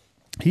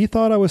he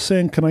thought I was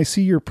saying, can I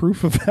see your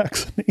proof of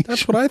vaccination?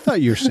 That's what I thought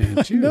you were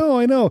saying, too. No,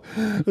 I know.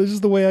 This is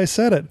the way I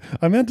said it.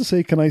 I meant to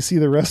say, can I see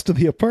the rest of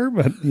the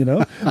apartment?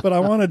 But I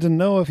wanted to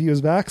know if he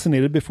was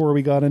vaccinated before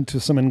we got into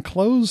some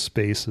enclosed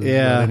spaces.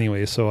 Yeah. But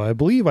anyway, so I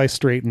believe I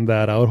straightened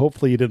that out.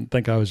 Hopefully you didn't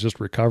think I was just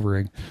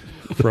recovering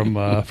from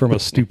a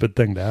stupid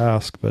thing to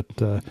ask.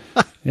 But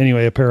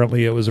anyway,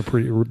 apparently it was a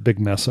pretty big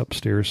mess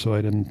upstairs, so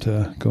I didn't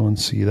go and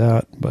see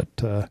that.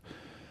 But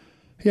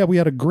yeah, we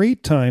had a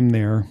great time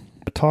there.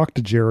 I talked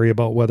to Jerry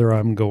about whether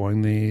I'm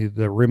going.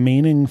 The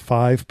remaining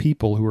 5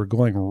 people who are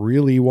going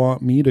really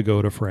want me to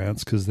go to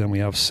France, because then we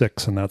have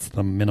 6, and that's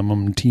the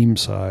minimum team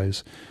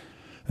size.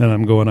 And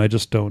I'm going, I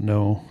just don't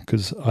know,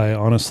 because I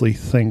honestly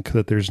think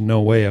that there's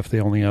no way, if they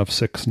only have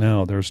 6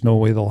 now, there's no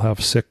way they'll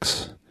have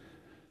 6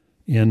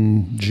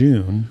 in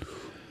June.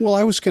 Well,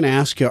 I was going to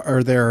ask you,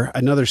 are there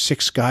another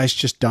 6 guys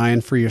just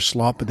dying for your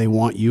slot, but they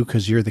want you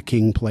because you're the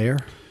king player?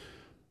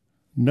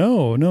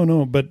 No.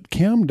 But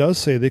Cam does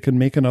say they can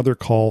make another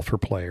call for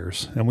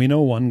players. And we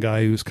know one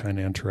guy who's kind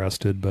of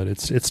interested, but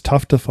it's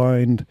tough to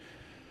find.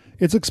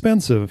 It's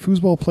expensive.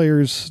 Foosball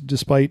players,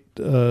 despite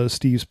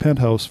Steve's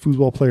penthouse,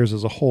 foosball players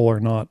as a whole are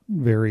not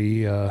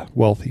very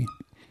wealthy.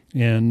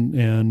 And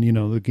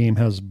the game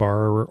has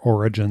bar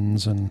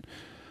origins and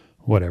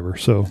whatever.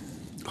 So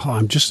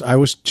I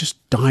was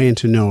just dying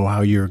to know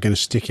how you're going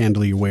to stick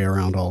handle your way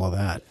around all of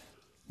that.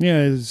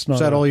 Yeah, it's not. Is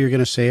that all you're going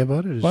to say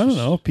about it? I don't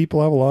know.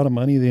 People have a lot of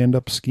money. They end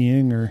up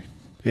skiing or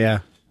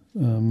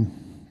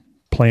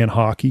playing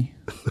hockey.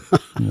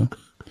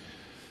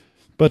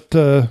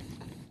 But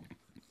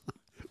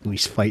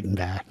he's fighting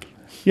back.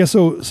 Yeah,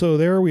 so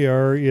there we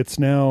are. It's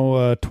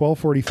now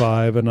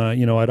 12:45, and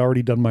I'd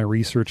already done my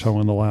research on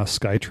when the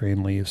last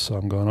SkyTrain leaves. So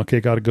I'm going,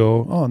 okay, got to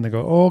go. Oh, and they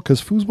go,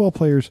 because foosball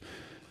players.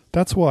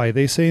 That's why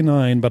they say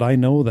 9, but I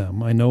know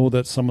them. I know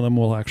that some of them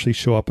will actually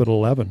show up at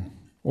 11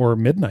 or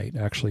midnight.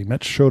 Actually,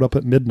 Mitch showed up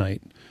at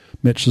midnight.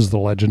 Mitch is the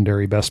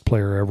legendary best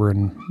player ever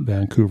in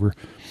Vancouver.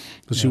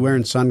 Was he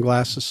wearing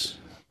sunglasses?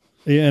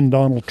 And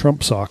Donald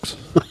Trump socks.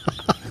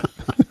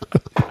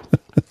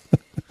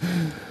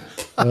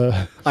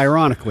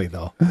 Ironically,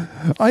 though.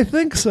 I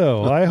think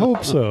so. I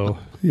hope so.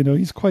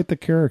 He's quite the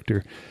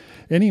character.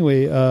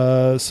 Anyway,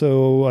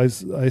 so I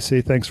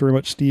say, thanks very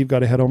much, Steve. Got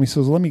to head home. He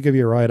says, let me give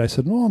you a ride. I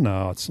said,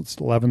 no, it's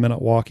 11-minute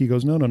walk. He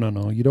goes, no.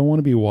 You don't want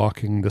to be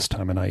walking this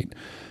time of night.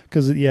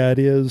 Because, it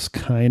is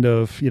kind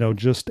of,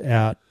 just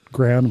at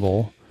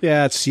Granville.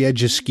 Yeah, it's the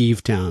edge of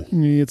Skeeve Town.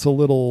 It's a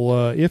little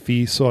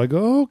iffy. So I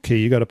go, okay,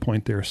 you got a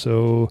point there.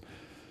 So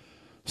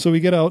we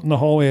get out in the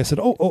hallway. I said,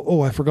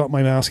 oh, I forgot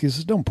my mask. He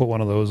says, don't put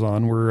one of those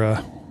on.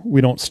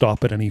 We don't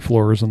stop at any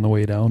floors on the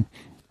way down.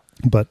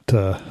 But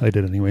I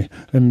did anyway.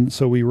 And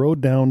so we rode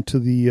down to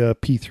the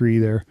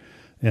P3 there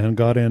and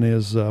got in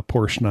his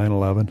Porsche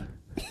 911.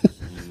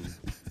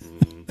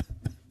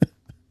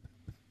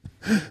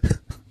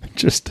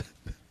 Just...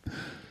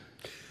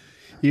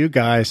 You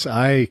guys,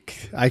 I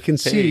can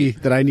see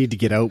that I need to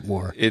get out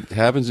more. It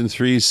happens in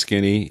threes,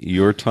 Skinny.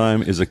 Your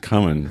time is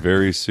a-coming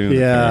very soon,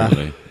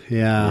 apparently.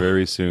 Yeah.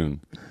 Very soon.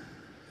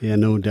 Yeah,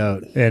 no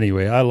doubt.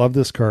 Anyway, I love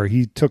this car.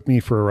 He took me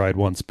for a ride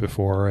once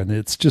before, and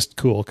it's just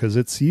cool because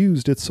it's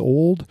used, it's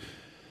old,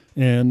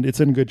 and it's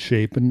in good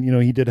shape. And,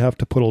 he did have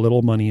to put a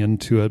little money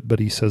into it, but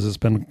he says it's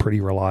been pretty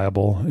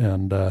reliable,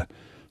 and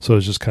so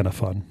it's just kind of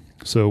fun.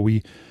 So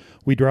we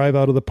drive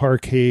out of the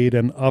parkade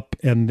and up,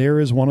 and there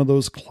is one of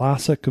those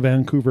classic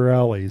Vancouver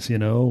alleys,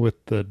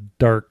 with the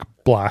dark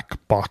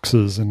black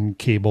boxes and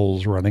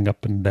cables running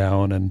up and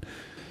down. And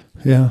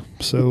yeah,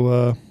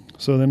 so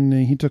So then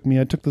I took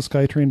the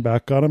SkyTrain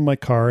back, got in my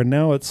car, and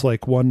now it's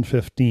like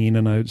 1:15,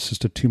 and it's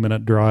just a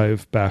 2-minute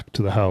drive back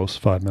to the house,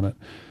 5-minute.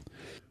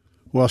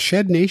 Well,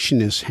 Shed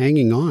Nation is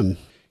hanging on.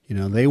 You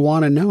know, they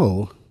want to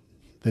know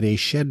that a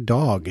shed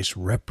dog is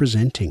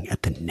representing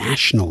at the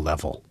national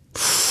level.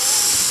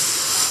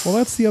 Well,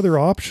 that's the other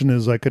option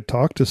is I could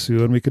talk to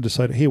Sue and we could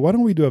decide, hey, why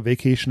don't we do a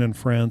vacation in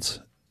France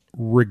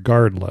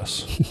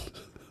regardless?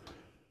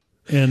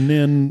 And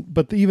then,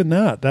 but even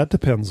that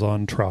depends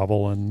on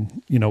travel,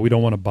 and, you know, we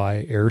don't want to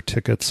buy air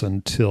tickets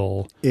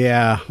until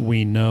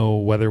we know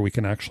whether we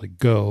can actually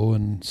go.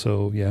 And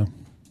so, yeah.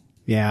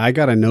 Yeah, I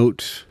got a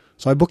note.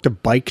 So I booked a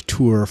bike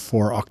tour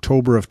for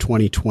October of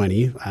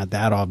 2020.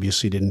 That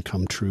obviously didn't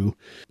come true.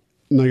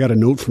 And I got a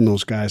note from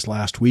those guys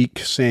last week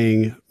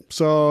saying,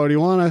 so do you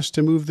want us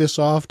to move this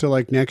off to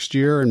like next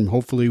year and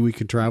hopefully we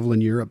could travel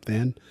in Europe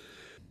then?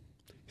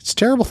 It's a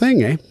terrible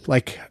thing, eh?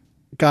 Like,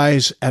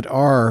 guys at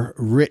our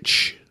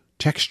rich,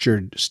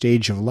 textured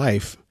stage of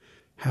life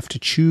have to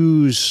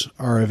choose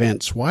our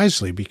events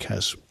wisely,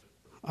 because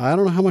I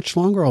don't know how much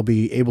longer I'll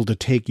be able to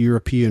take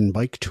European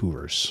bike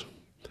tours.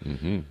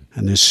 Mm-hmm.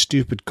 And this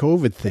stupid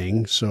COVID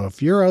thing. So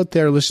if you're out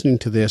there listening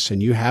to this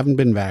and you haven't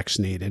been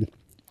vaccinated,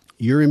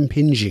 you're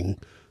impinging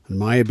on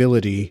my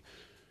ability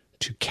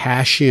to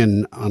cash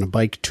in on a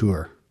bike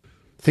tour.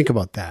 Think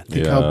about that.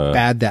 Think how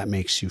bad that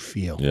makes you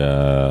feel.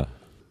 Yeah.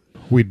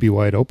 We'd be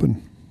wide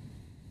open.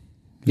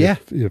 Yeah.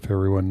 If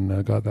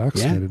everyone got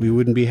vaccinated. Yeah, we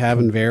wouldn't be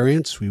having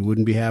variants. We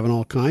wouldn't be having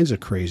all kinds of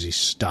crazy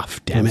stuff.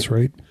 Damn That's it.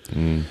 right.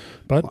 Mm.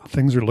 But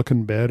things are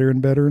looking better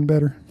and better and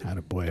better.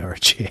 Attaboy,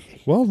 RJ.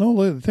 Well,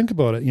 no, think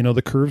about it. You know,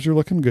 the curves are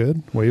looking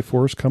good. Wave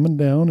 4 is coming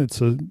down.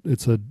 It's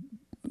a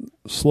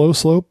slow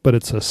slope, but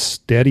it's a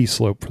steady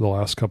slope for the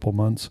last couple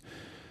months.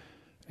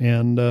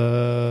 And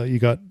you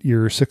got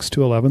your 6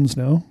 to 11s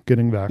now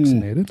getting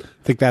vaccinated.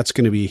 I think that's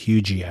going to be a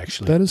hugie,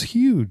 actually. That is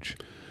huge.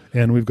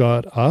 And we've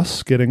got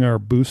us getting our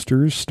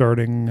boosters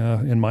starting,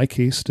 in my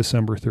case,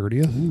 December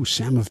 30th. Ooh,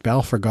 Sam of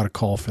Balfour got a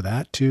call for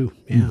that, too.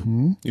 Yeah.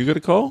 Mm-hmm. You got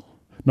a call?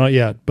 Not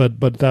yet, but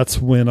that's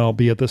when I'll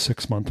be at the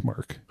 6-month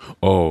mark.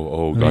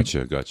 Oh,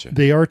 gotcha.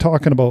 They are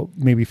talking about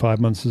maybe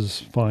 5 months is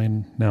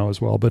fine now as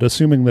well, but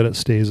assuming that it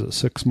stays at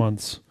 6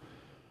 months,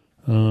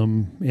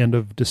 end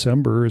of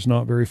December is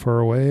not very far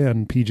away.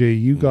 And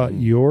PJ, you got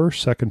your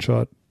second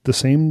shot the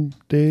same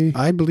day?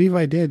 I believe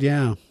I did,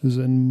 yeah.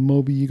 And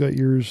Moby, you got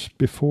yours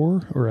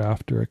before or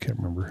after? I can't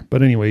remember.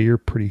 But anyway, you're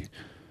pretty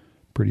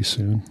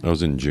soon. I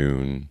was in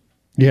June.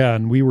 Yeah,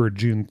 and we were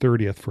June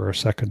 30th for our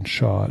second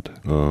shot.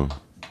 Oh,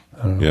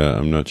 yeah,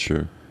 I'm not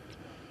sure.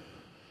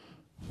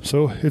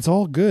 So it's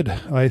all good.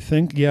 I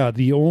think,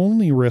 the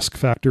only risk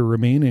factor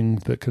remaining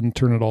that can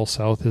turn it all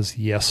south is,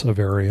 yes, a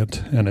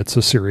variant, and it's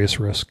a serious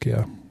risk,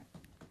 yeah.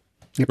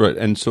 Yep. Right,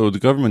 and so the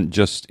government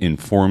just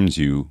informs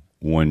you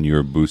when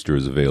your booster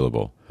is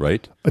available,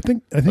 right? I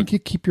think you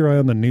keep your eye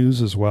on the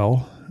news as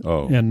well,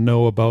 and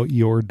know about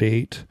your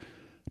date,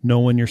 know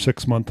when your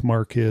 6-month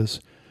mark is,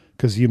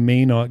 because you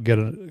may not get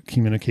a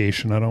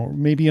communication.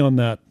 Maybe on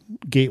that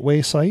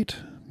gateway site.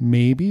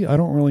 Maybe. I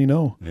don't really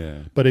know.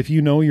 Yeah. But if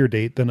you know your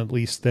date, then at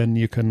least then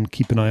you can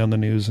keep an eye on the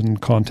news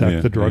and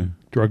contact the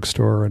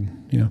drugstore.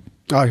 And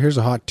Oh, here's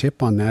a hot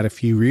tip on that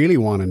if you really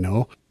want to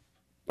know.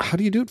 How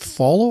do you do it?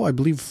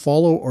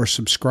 Follow or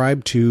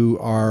subscribe to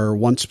our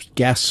once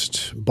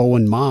guest,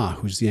 Bowen Ma,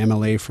 who's the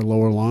MLA for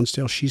Lower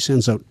Lonsdale. She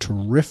sends out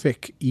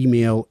terrific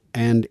email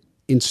and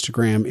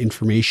Instagram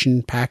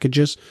information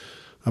packages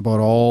about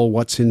all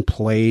what's in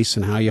place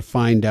and how you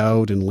find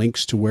out and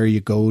links to where you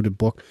go to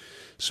book.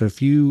 So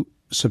if you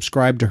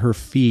subscribe to her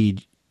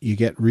feed, you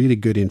get really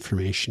good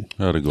information.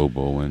 How to go,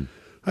 Bowen.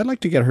 I'd like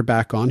to get her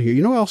back on here.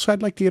 You know what else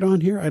I'd like to get on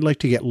here? I'd like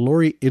to get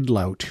Lori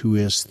Idlout, who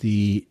is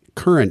the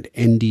current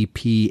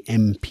NDP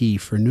MP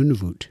for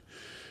Nunavut.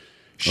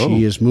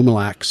 She is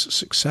Mumalak's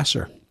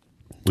successor.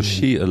 Was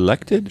she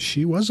elected?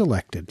 She was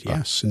elected,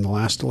 yes, in the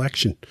last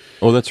election.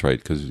 Oh, that's right,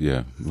 because,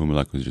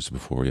 Mumalak was just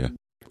before, yeah.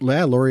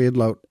 Yeah, Lori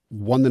Idlout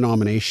won the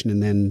nomination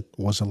and then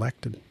was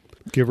elected.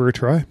 Give her a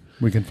try.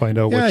 We can find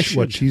out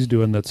what she's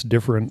doing that's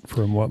different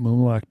from what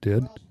Mumalak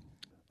did.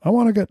 I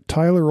want to get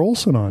Tyler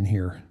Olson on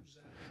here.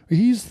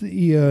 He's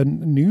the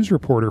news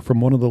reporter from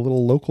one of the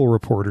little local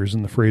reporters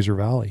in the Fraser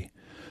Valley.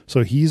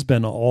 So he's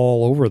been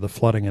all over the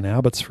flooding in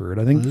Abbotsford.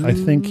 I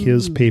think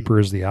his paper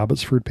is the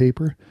Abbotsford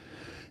paper.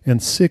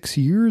 And 6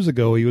 years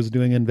ago, he was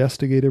doing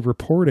investigative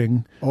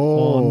reporting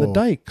on the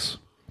dikes.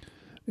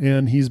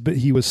 And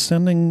he was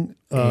sending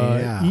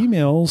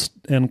emails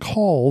and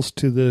calls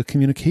to the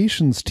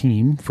communications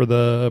team for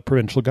the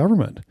provincial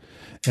government.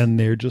 And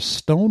they're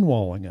just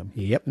stonewalling him.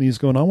 Yep. And he's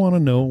going, I want to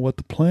know what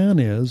the plan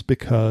is,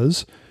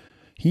 because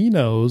he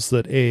knows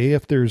that,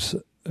 if there's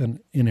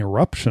an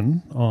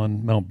eruption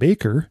on Mount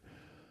Baker,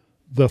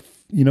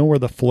 where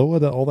the flow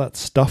of all that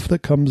stuff that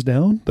comes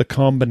down, the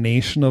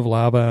combination of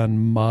lava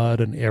and mud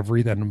and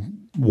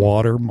everything,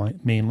 water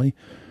mainly,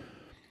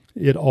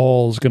 it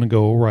all is going to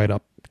go right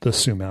up the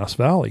Sumas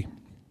Valley.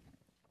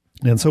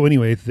 And so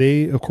anyway,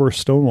 they, of course,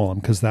 stonewall him,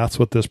 because that's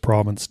what this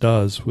province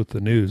does with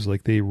the news.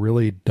 Like, they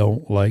really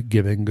don't like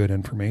giving good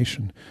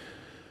information.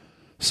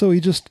 So he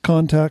just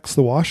contacts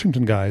the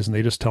Washington guys and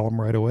they just tell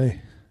him right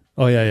away,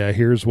 oh, yeah,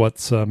 here's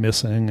what's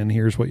missing and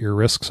here's what your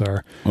risks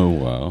are. Oh,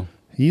 wow.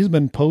 He's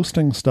been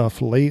posting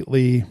stuff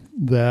lately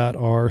that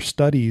are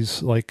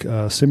studies, like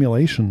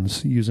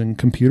simulations using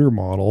computer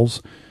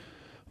models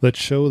that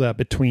show that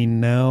between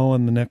now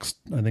and the next,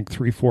 I think,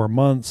 3-4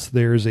 months,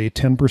 there's a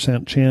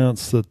 10%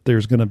 chance that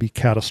there's going to be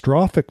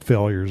catastrophic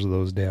failures of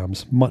those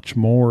dams, much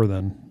more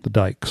than the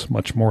dikes,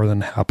 much more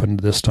than happened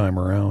this time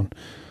around.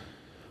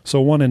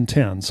 So 1 in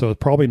 10. So it's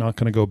probably not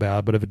going to go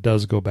bad, but if it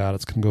does go bad,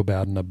 it's going to go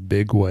bad in a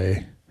big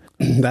way.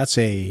 That's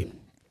a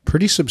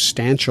pretty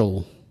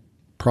substantial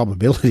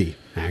probability,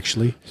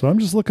 actually. So I'm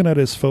just looking at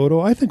his photo.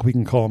 I think we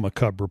can call him a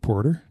cub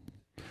reporter.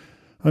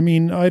 I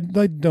mean, I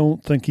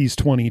don't think he's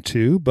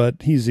 22,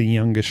 but he's a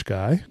youngish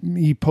guy.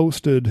 He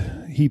posted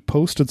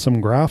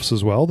some graphs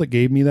as well that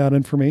gave me that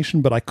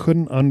information, but I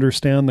couldn't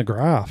understand the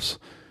graphs.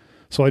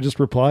 So I just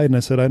replied and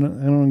I said, I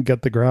don't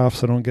get the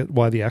graphs. I don't get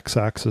why the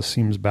x-axis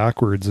seems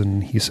backwards.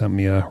 And he sent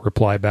me a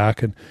reply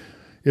back. And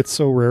it's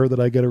so rare that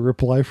I get a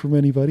reply from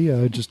anybody.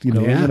 I just, I'm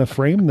going to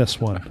frame this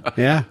one.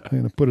 Yeah. I'm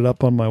going to put it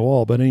up on my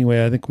wall. But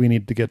anyway, I think we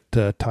need to get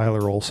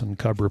Tyler Olson,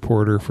 cub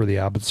reporter for the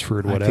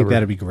Abbotsford, whatever. I think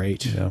that'd be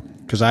great. Yeah.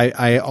 Because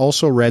I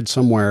also read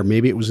somewhere,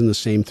 maybe it was in the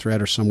same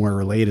thread or somewhere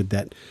related,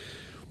 that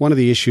one of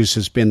the issues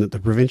has been that the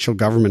provincial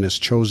government has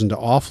chosen to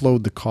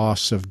offload the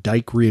costs of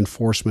dike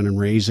reinforcement and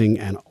raising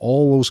and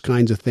all those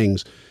kinds of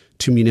things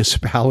to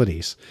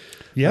municipalities.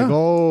 Yeah.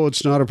 Like,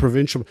 it's not a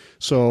provincial.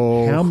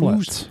 So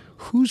Hamlets.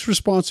 Whose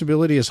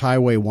responsibility is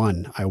Highway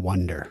 1, I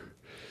wonder?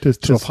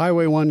 So if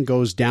Highway 1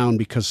 goes down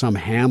because some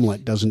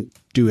hamlet doesn't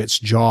do its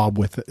job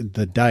with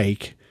the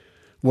dike,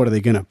 what are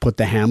they going to put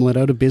the hamlet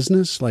out of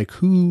business? Like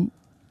who,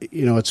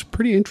 it's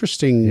pretty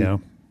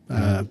interesting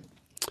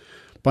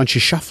bunch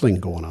of shuffling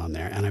going on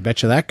there. And I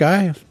bet you that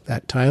guy,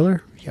 that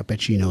Tyler, I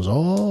bet you he knows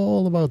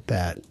all about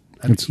that.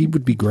 He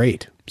would be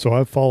great. So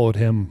I've followed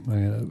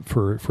him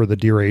for the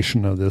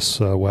duration of this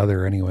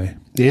weather anyway.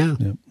 Yeah.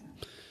 Yep.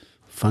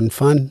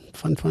 Fun.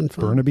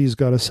 Burnaby's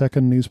got a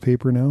second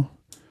newspaper now.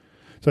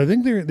 So I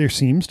think there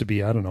seems to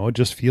be, I don't know, it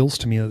just feels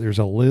to me that there's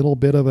a little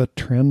bit of a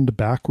trend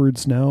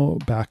backwards now,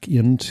 back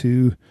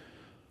into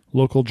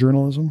local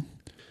journalism.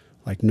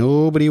 Like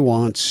nobody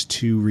wants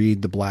to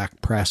read the black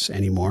press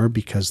anymore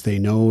because they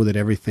know that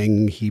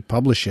everything he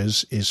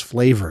publishes is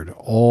flavored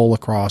all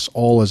across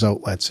all his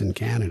outlets in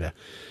Canada.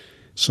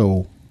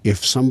 So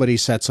if somebody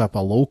sets up a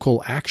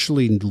local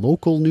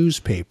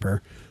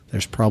newspaper,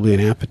 there's probably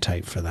an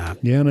appetite for that.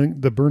 Yeah, and I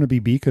think the Burnaby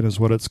Beacon is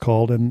what it's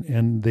called,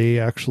 and they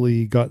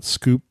actually got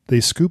scooped. They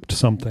scooped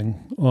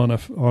something on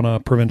a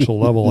provincial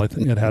level. I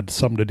think it had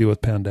something to do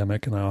with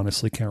pandemic, and I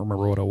honestly can't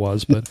remember what it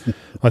was, but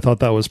I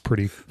thought that was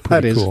pretty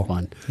that cool. Is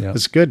fun. Yeah.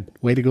 It's good.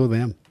 Way to go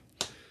them.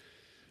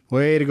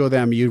 Way to go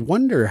them. You'd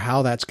wonder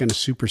how that's going to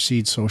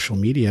supersede social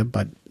media,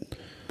 but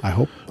I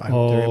hope they're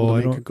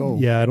able to make it go.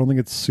 Yeah, I don't think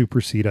it's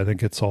supersede. I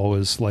think it's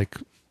always like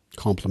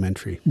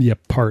complementary. Yeah,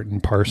 part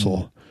and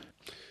parcel.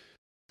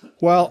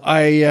 Well,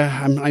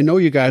 I know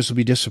you guys will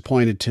be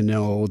disappointed to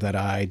know that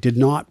I did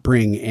not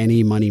bring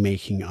any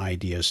money-making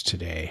ideas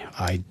today.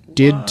 I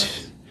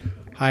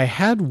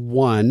had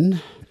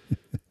one.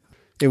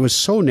 It was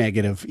so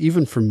negative,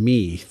 even for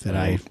me, that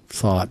I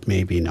thought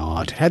maybe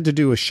not. It had to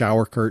do with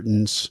shower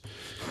curtains.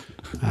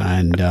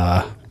 And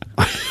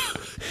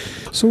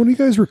so when you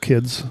guys were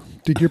kids,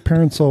 did your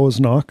parents always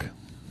knock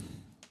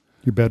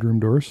your bedroom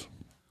doors?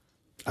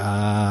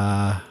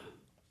 I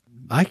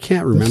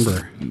can't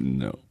remember.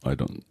 No, I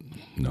don't.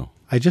 No.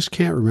 I just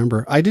can't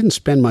remember. I didn't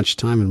spend much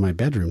time in my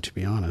bedroom, to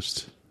be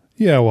honest.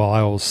 Yeah, well, I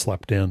always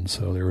slept in,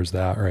 so there was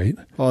that, right?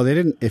 Oh, they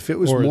didn't. If it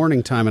was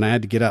morning time and I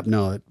had to get up,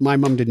 no. My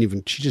mom didn't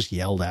even. She just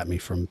yelled at me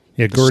from.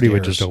 Yeah, Gordy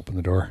would just open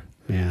the door.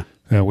 Yeah,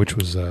 which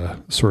was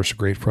a source of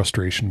great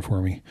frustration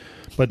for me.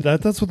 But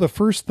that's what the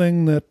first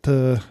thing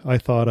that I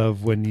thought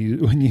of when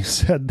you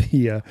said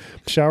the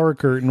shower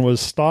curtain was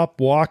stop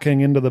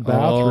walking into the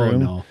bathroom.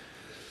 Oh, no.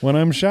 When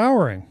I'm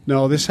showering.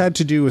 No, this had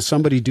to do with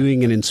somebody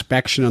doing an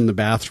inspection on the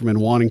bathroom and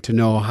wanting to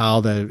know how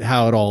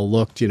it all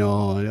looked,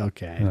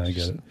 Okay. I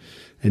get it.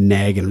 And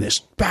nagging, this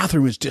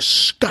bathroom is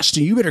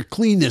disgusting. You better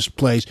clean this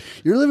place.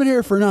 You're living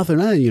here for nothing.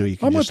 You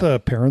can I'm with the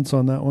parents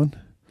on that one.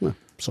 Well,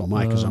 so am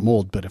I, because I'm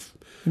old. But if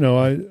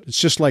it's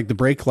just like the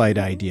brake light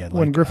idea.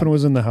 When Griffin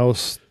was in the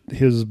house,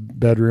 his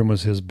bedroom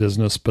was his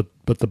business, but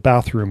the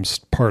bathroom's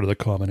part of the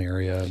common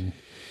area, and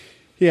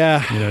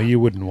yeah, you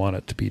wouldn't want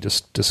it to be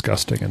just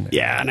disgusting in there.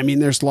 Yeah, and I mean,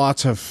 there's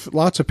lots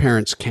of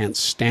parents can't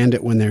stand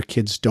it when their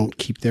kids don't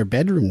keep their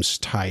bedrooms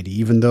tidy,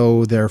 even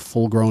though they're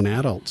full-grown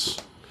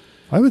adults.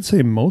 I would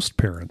say most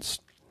parents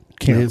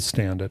can't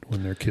stand it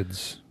when their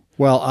kids.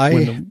 Well,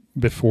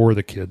 before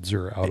the kids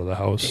are out of the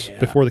house,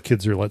 before the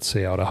kids are, let's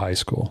say, out of high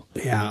school.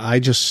 Yeah, I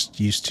just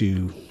used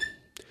to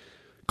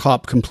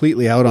cop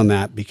completely out on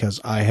that because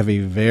I have a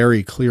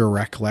very clear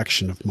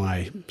recollection of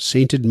my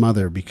sainted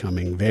mother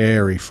becoming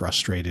very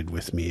frustrated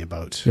with me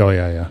about. Oh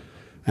yeah.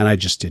 And I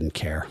just didn't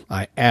care.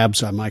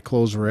 My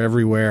clothes were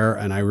everywhere,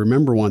 and I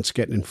remember once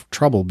getting in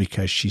trouble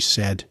because she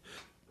said,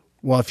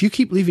 "Well, if you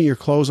keep leaving your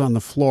clothes on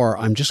the floor,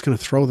 I'm just going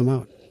to throw them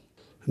out."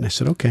 And I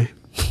said, okay.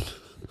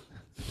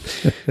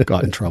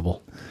 Got in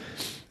trouble.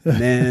 And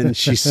then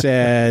she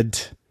said,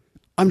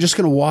 I'm just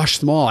going to wash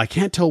them all. I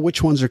can't tell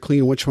which ones are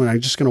clean, which one.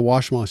 I'm just going to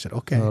wash them all. I said,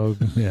 okay. Oh,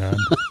 yeah.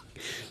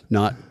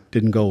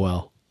 Didn't go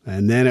well.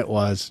 And then it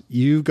was,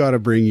 you've got to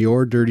bring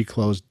your dirty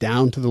clothes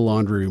down to the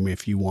laundry room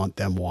if you want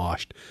them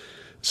washed.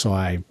 So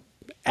I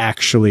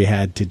actually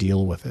had to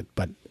deal with it.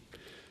 But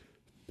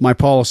my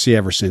policy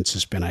ever since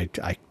has been, I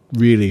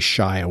really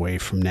shy away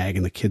from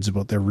nagging the kids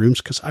about their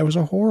rooms because I was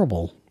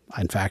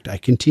in fact, I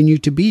continue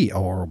to be a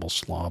horrible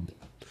slob.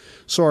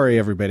 Sorry,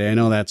 everybody. I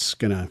know that's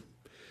going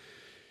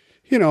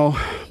to,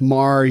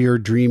 mar your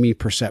dreamy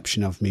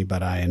perception of me,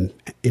 but I,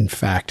 in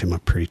fact, am a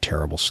pretty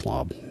terrible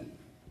slob.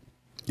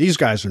 These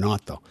guys are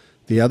not, though.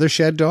 The other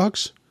shed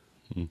dogs,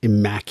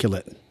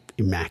 immaculate.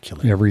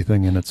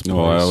 Everything in its place.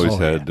 No, I always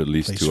had at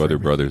least two other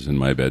brothers in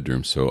my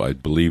bedroom, so I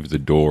believe the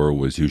door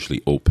was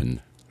usually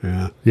open.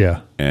 Yeah.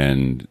 Yeah.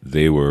 And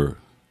they were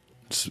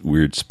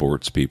weird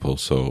sports people,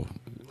 so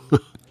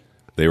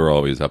they were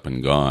always up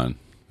and gone.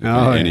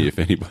 If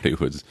anybody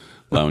was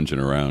lounging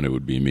around, it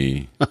would be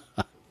me.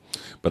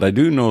 But I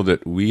do know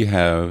that we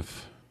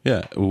have,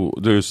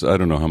 there's, I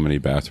don't know how many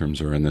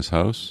bathrooms are in this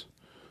house.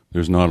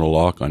 There's not a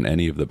lock on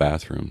any of the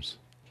bathrooms.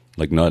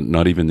 Like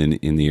not even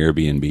in the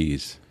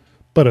Airbnbs.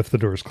 But if the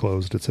door's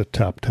closed, it's a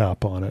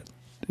tap on it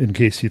in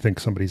case you think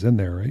somebody's in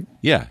there, right?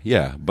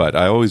 Yeah. But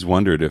I always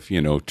wondered if,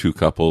 two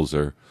couples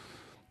are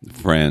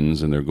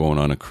friends and they're going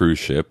on a cruise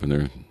ship and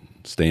they're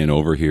staying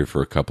over here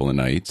for a couple of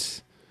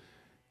nights.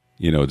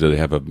 Do they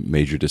have a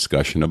major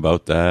discussion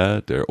about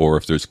that? Or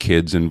if there's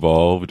kids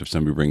involved, if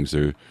somebody brings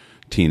their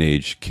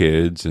teenage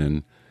kids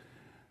and,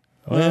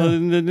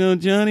 no,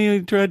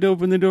 Johnny tried to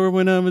open the door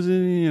when I was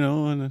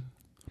in,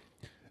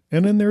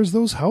 And then there's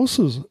those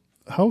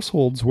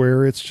households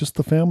where it's just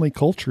the family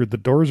culture. The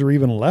doors are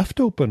even left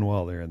open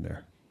while they're in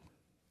there.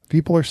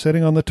 People are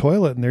sitting on the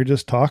toilet and they're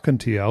just talking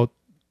to you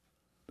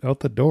out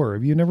the door.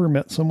 Have you never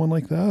met someone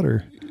like that?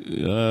 Or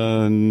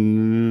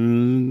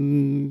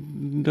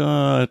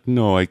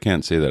no, I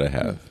can't say that I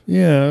have.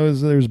 Yeah,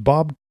 there's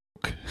Bob.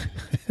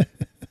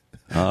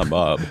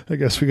 Bob. I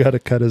guess we got to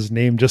cut his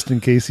name just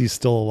in case he's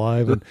still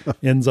alive and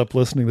ends up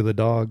listening to the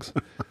dogs.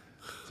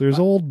 There's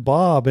old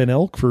Bob in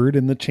Elkford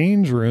in the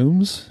change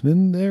rooms,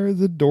 and there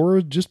the door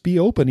would just be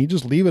open. He'd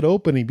just leave it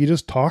open. He'd be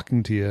just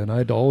talking to you, and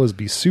I'd always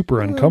be super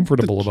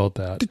uncomfortable about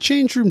that. The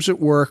change rooms at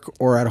work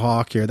or at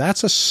Hawker,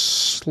 that's a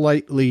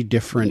slightly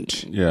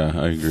different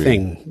I agree.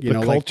 thing.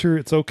 The culture,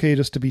 it's okay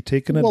just to be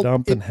taking a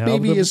dump and have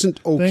maybe the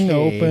isn't okay. thing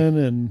open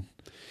and...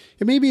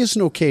 It maybe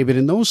isn't okay, but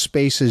in those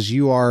spaces,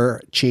 you are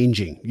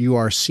changing. You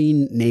are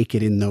seen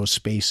naked in those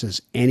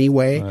spaces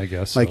anyway. I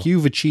guess like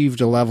you've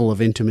achieved a level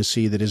of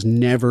intimacy that is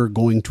never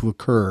going to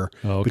occur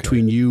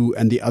between you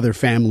and the other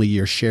family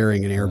you're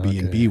sharing an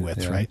Airbnb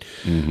with, right?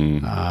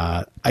 Mm-hmm.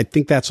 I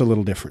think that's a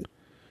little different.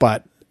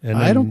 But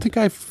I don't think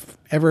I've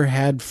ever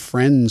had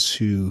friends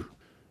who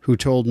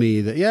told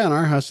me that, in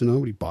our house,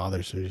 nobody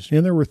bothers.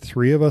 And there were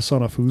 3 of us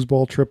on a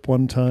foosball trip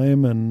one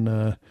time,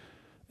 and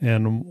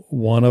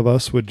one of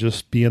us would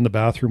just be in the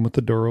bathroom with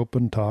the door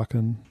open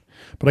talking.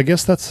 But I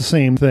guess that's the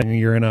same thing.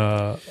 You're in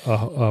a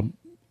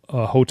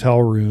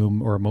hotel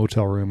room or a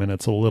motel room, and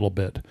it's a little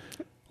bit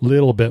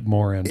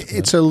more intimate.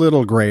 It's a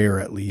little grayer,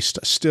 at least.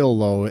 Still,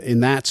 though,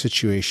 in that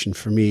situation,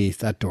 for me,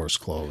 that door's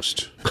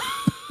closed.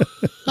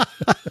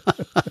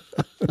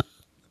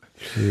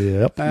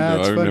 Yep.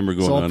 I remember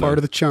going it's all on part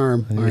of the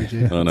charm,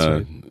 RJ. On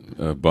a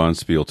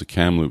Bonspiel to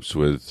Kamloops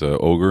with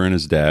Ogre and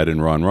his dad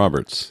and Ron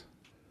Roberts.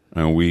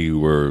 And we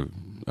were,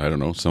 I don't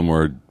know,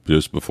 somewhere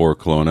just before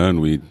Kelowna,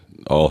 and we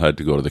all had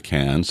to go to the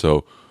Can.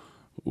 So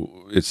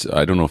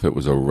I don't know if it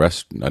was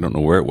I don't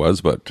know where it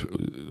was, but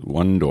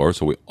one door.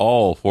 So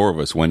all 4 of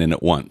us went in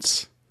at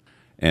once.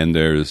 And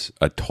there's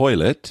a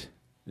toilet,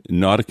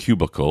 not a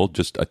cubicle,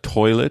 just a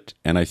toilet,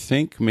 and I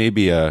think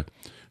maybe a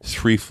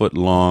 3-foot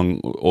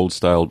long old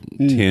style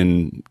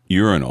tin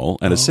urinal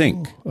and a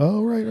sink.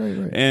 Oh, right.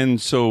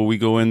 And so we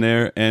go in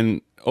there,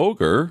 and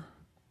Ogre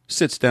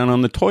sits down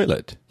on the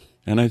toilet.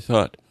 And I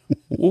thought,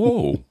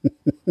 whoa,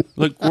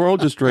 like we're all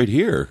just right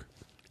here.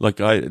 Like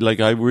I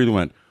really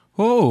went,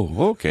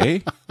 oh,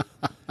 okay.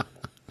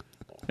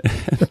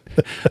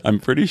 I'm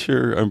pretty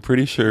sure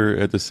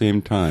at the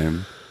same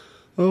time.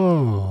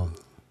 Oh,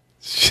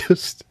 it's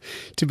just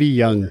to be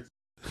young.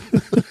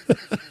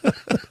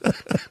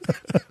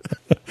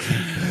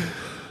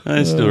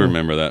 I still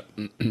remember that.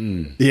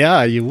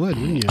 Yeah, you would,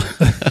 wouldn't you?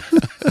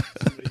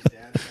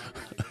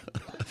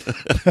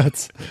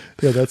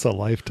 That's a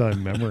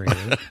lifetime memory.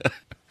 Right?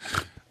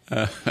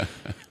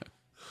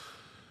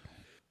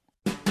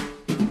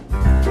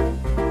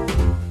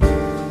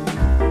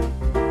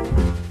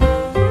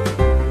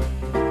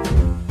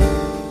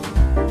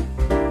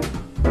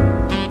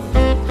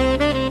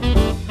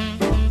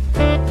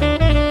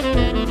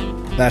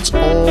 That's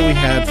all we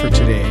had for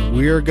today.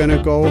 We are going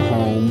to go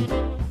home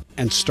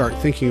and start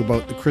thinking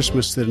about the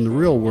Christmas that in the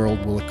real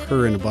world will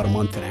occur in about a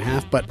month and a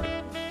half. But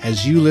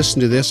as you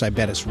listen to this, I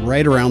bet it's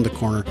right around the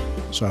corner.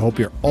 So I hope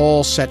you're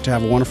all set to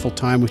have a wonderful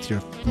time with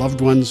your loved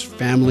ones,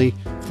 family.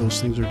 If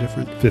those things are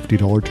different.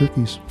 $50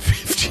 turkeys.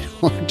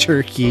 $50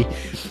 turkey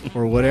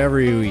or whatever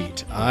you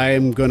eat.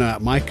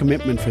 My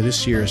commitment for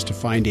this year is to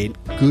find a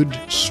good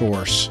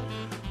source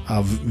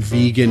of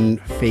vegan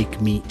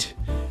fake meat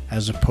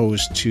as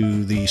opposed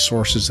to the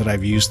sources that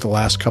I've used the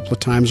last couple of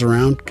times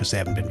around, because they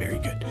haven't been very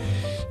good.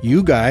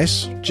 You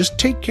guys, just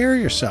take care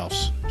of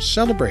yourselves.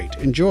 Celebrate,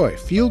 enjoy,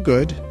 feel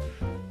good.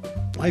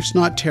 Life's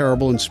not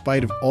terrible in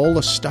spite of all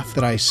the stuff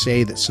that I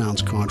say that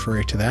sounds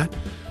contrary to that.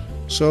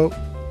 So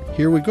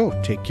here we go.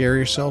 Take care of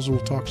yourselves and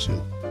we'll talk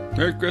soon.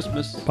 Merry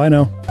Christmas. Bye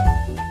now.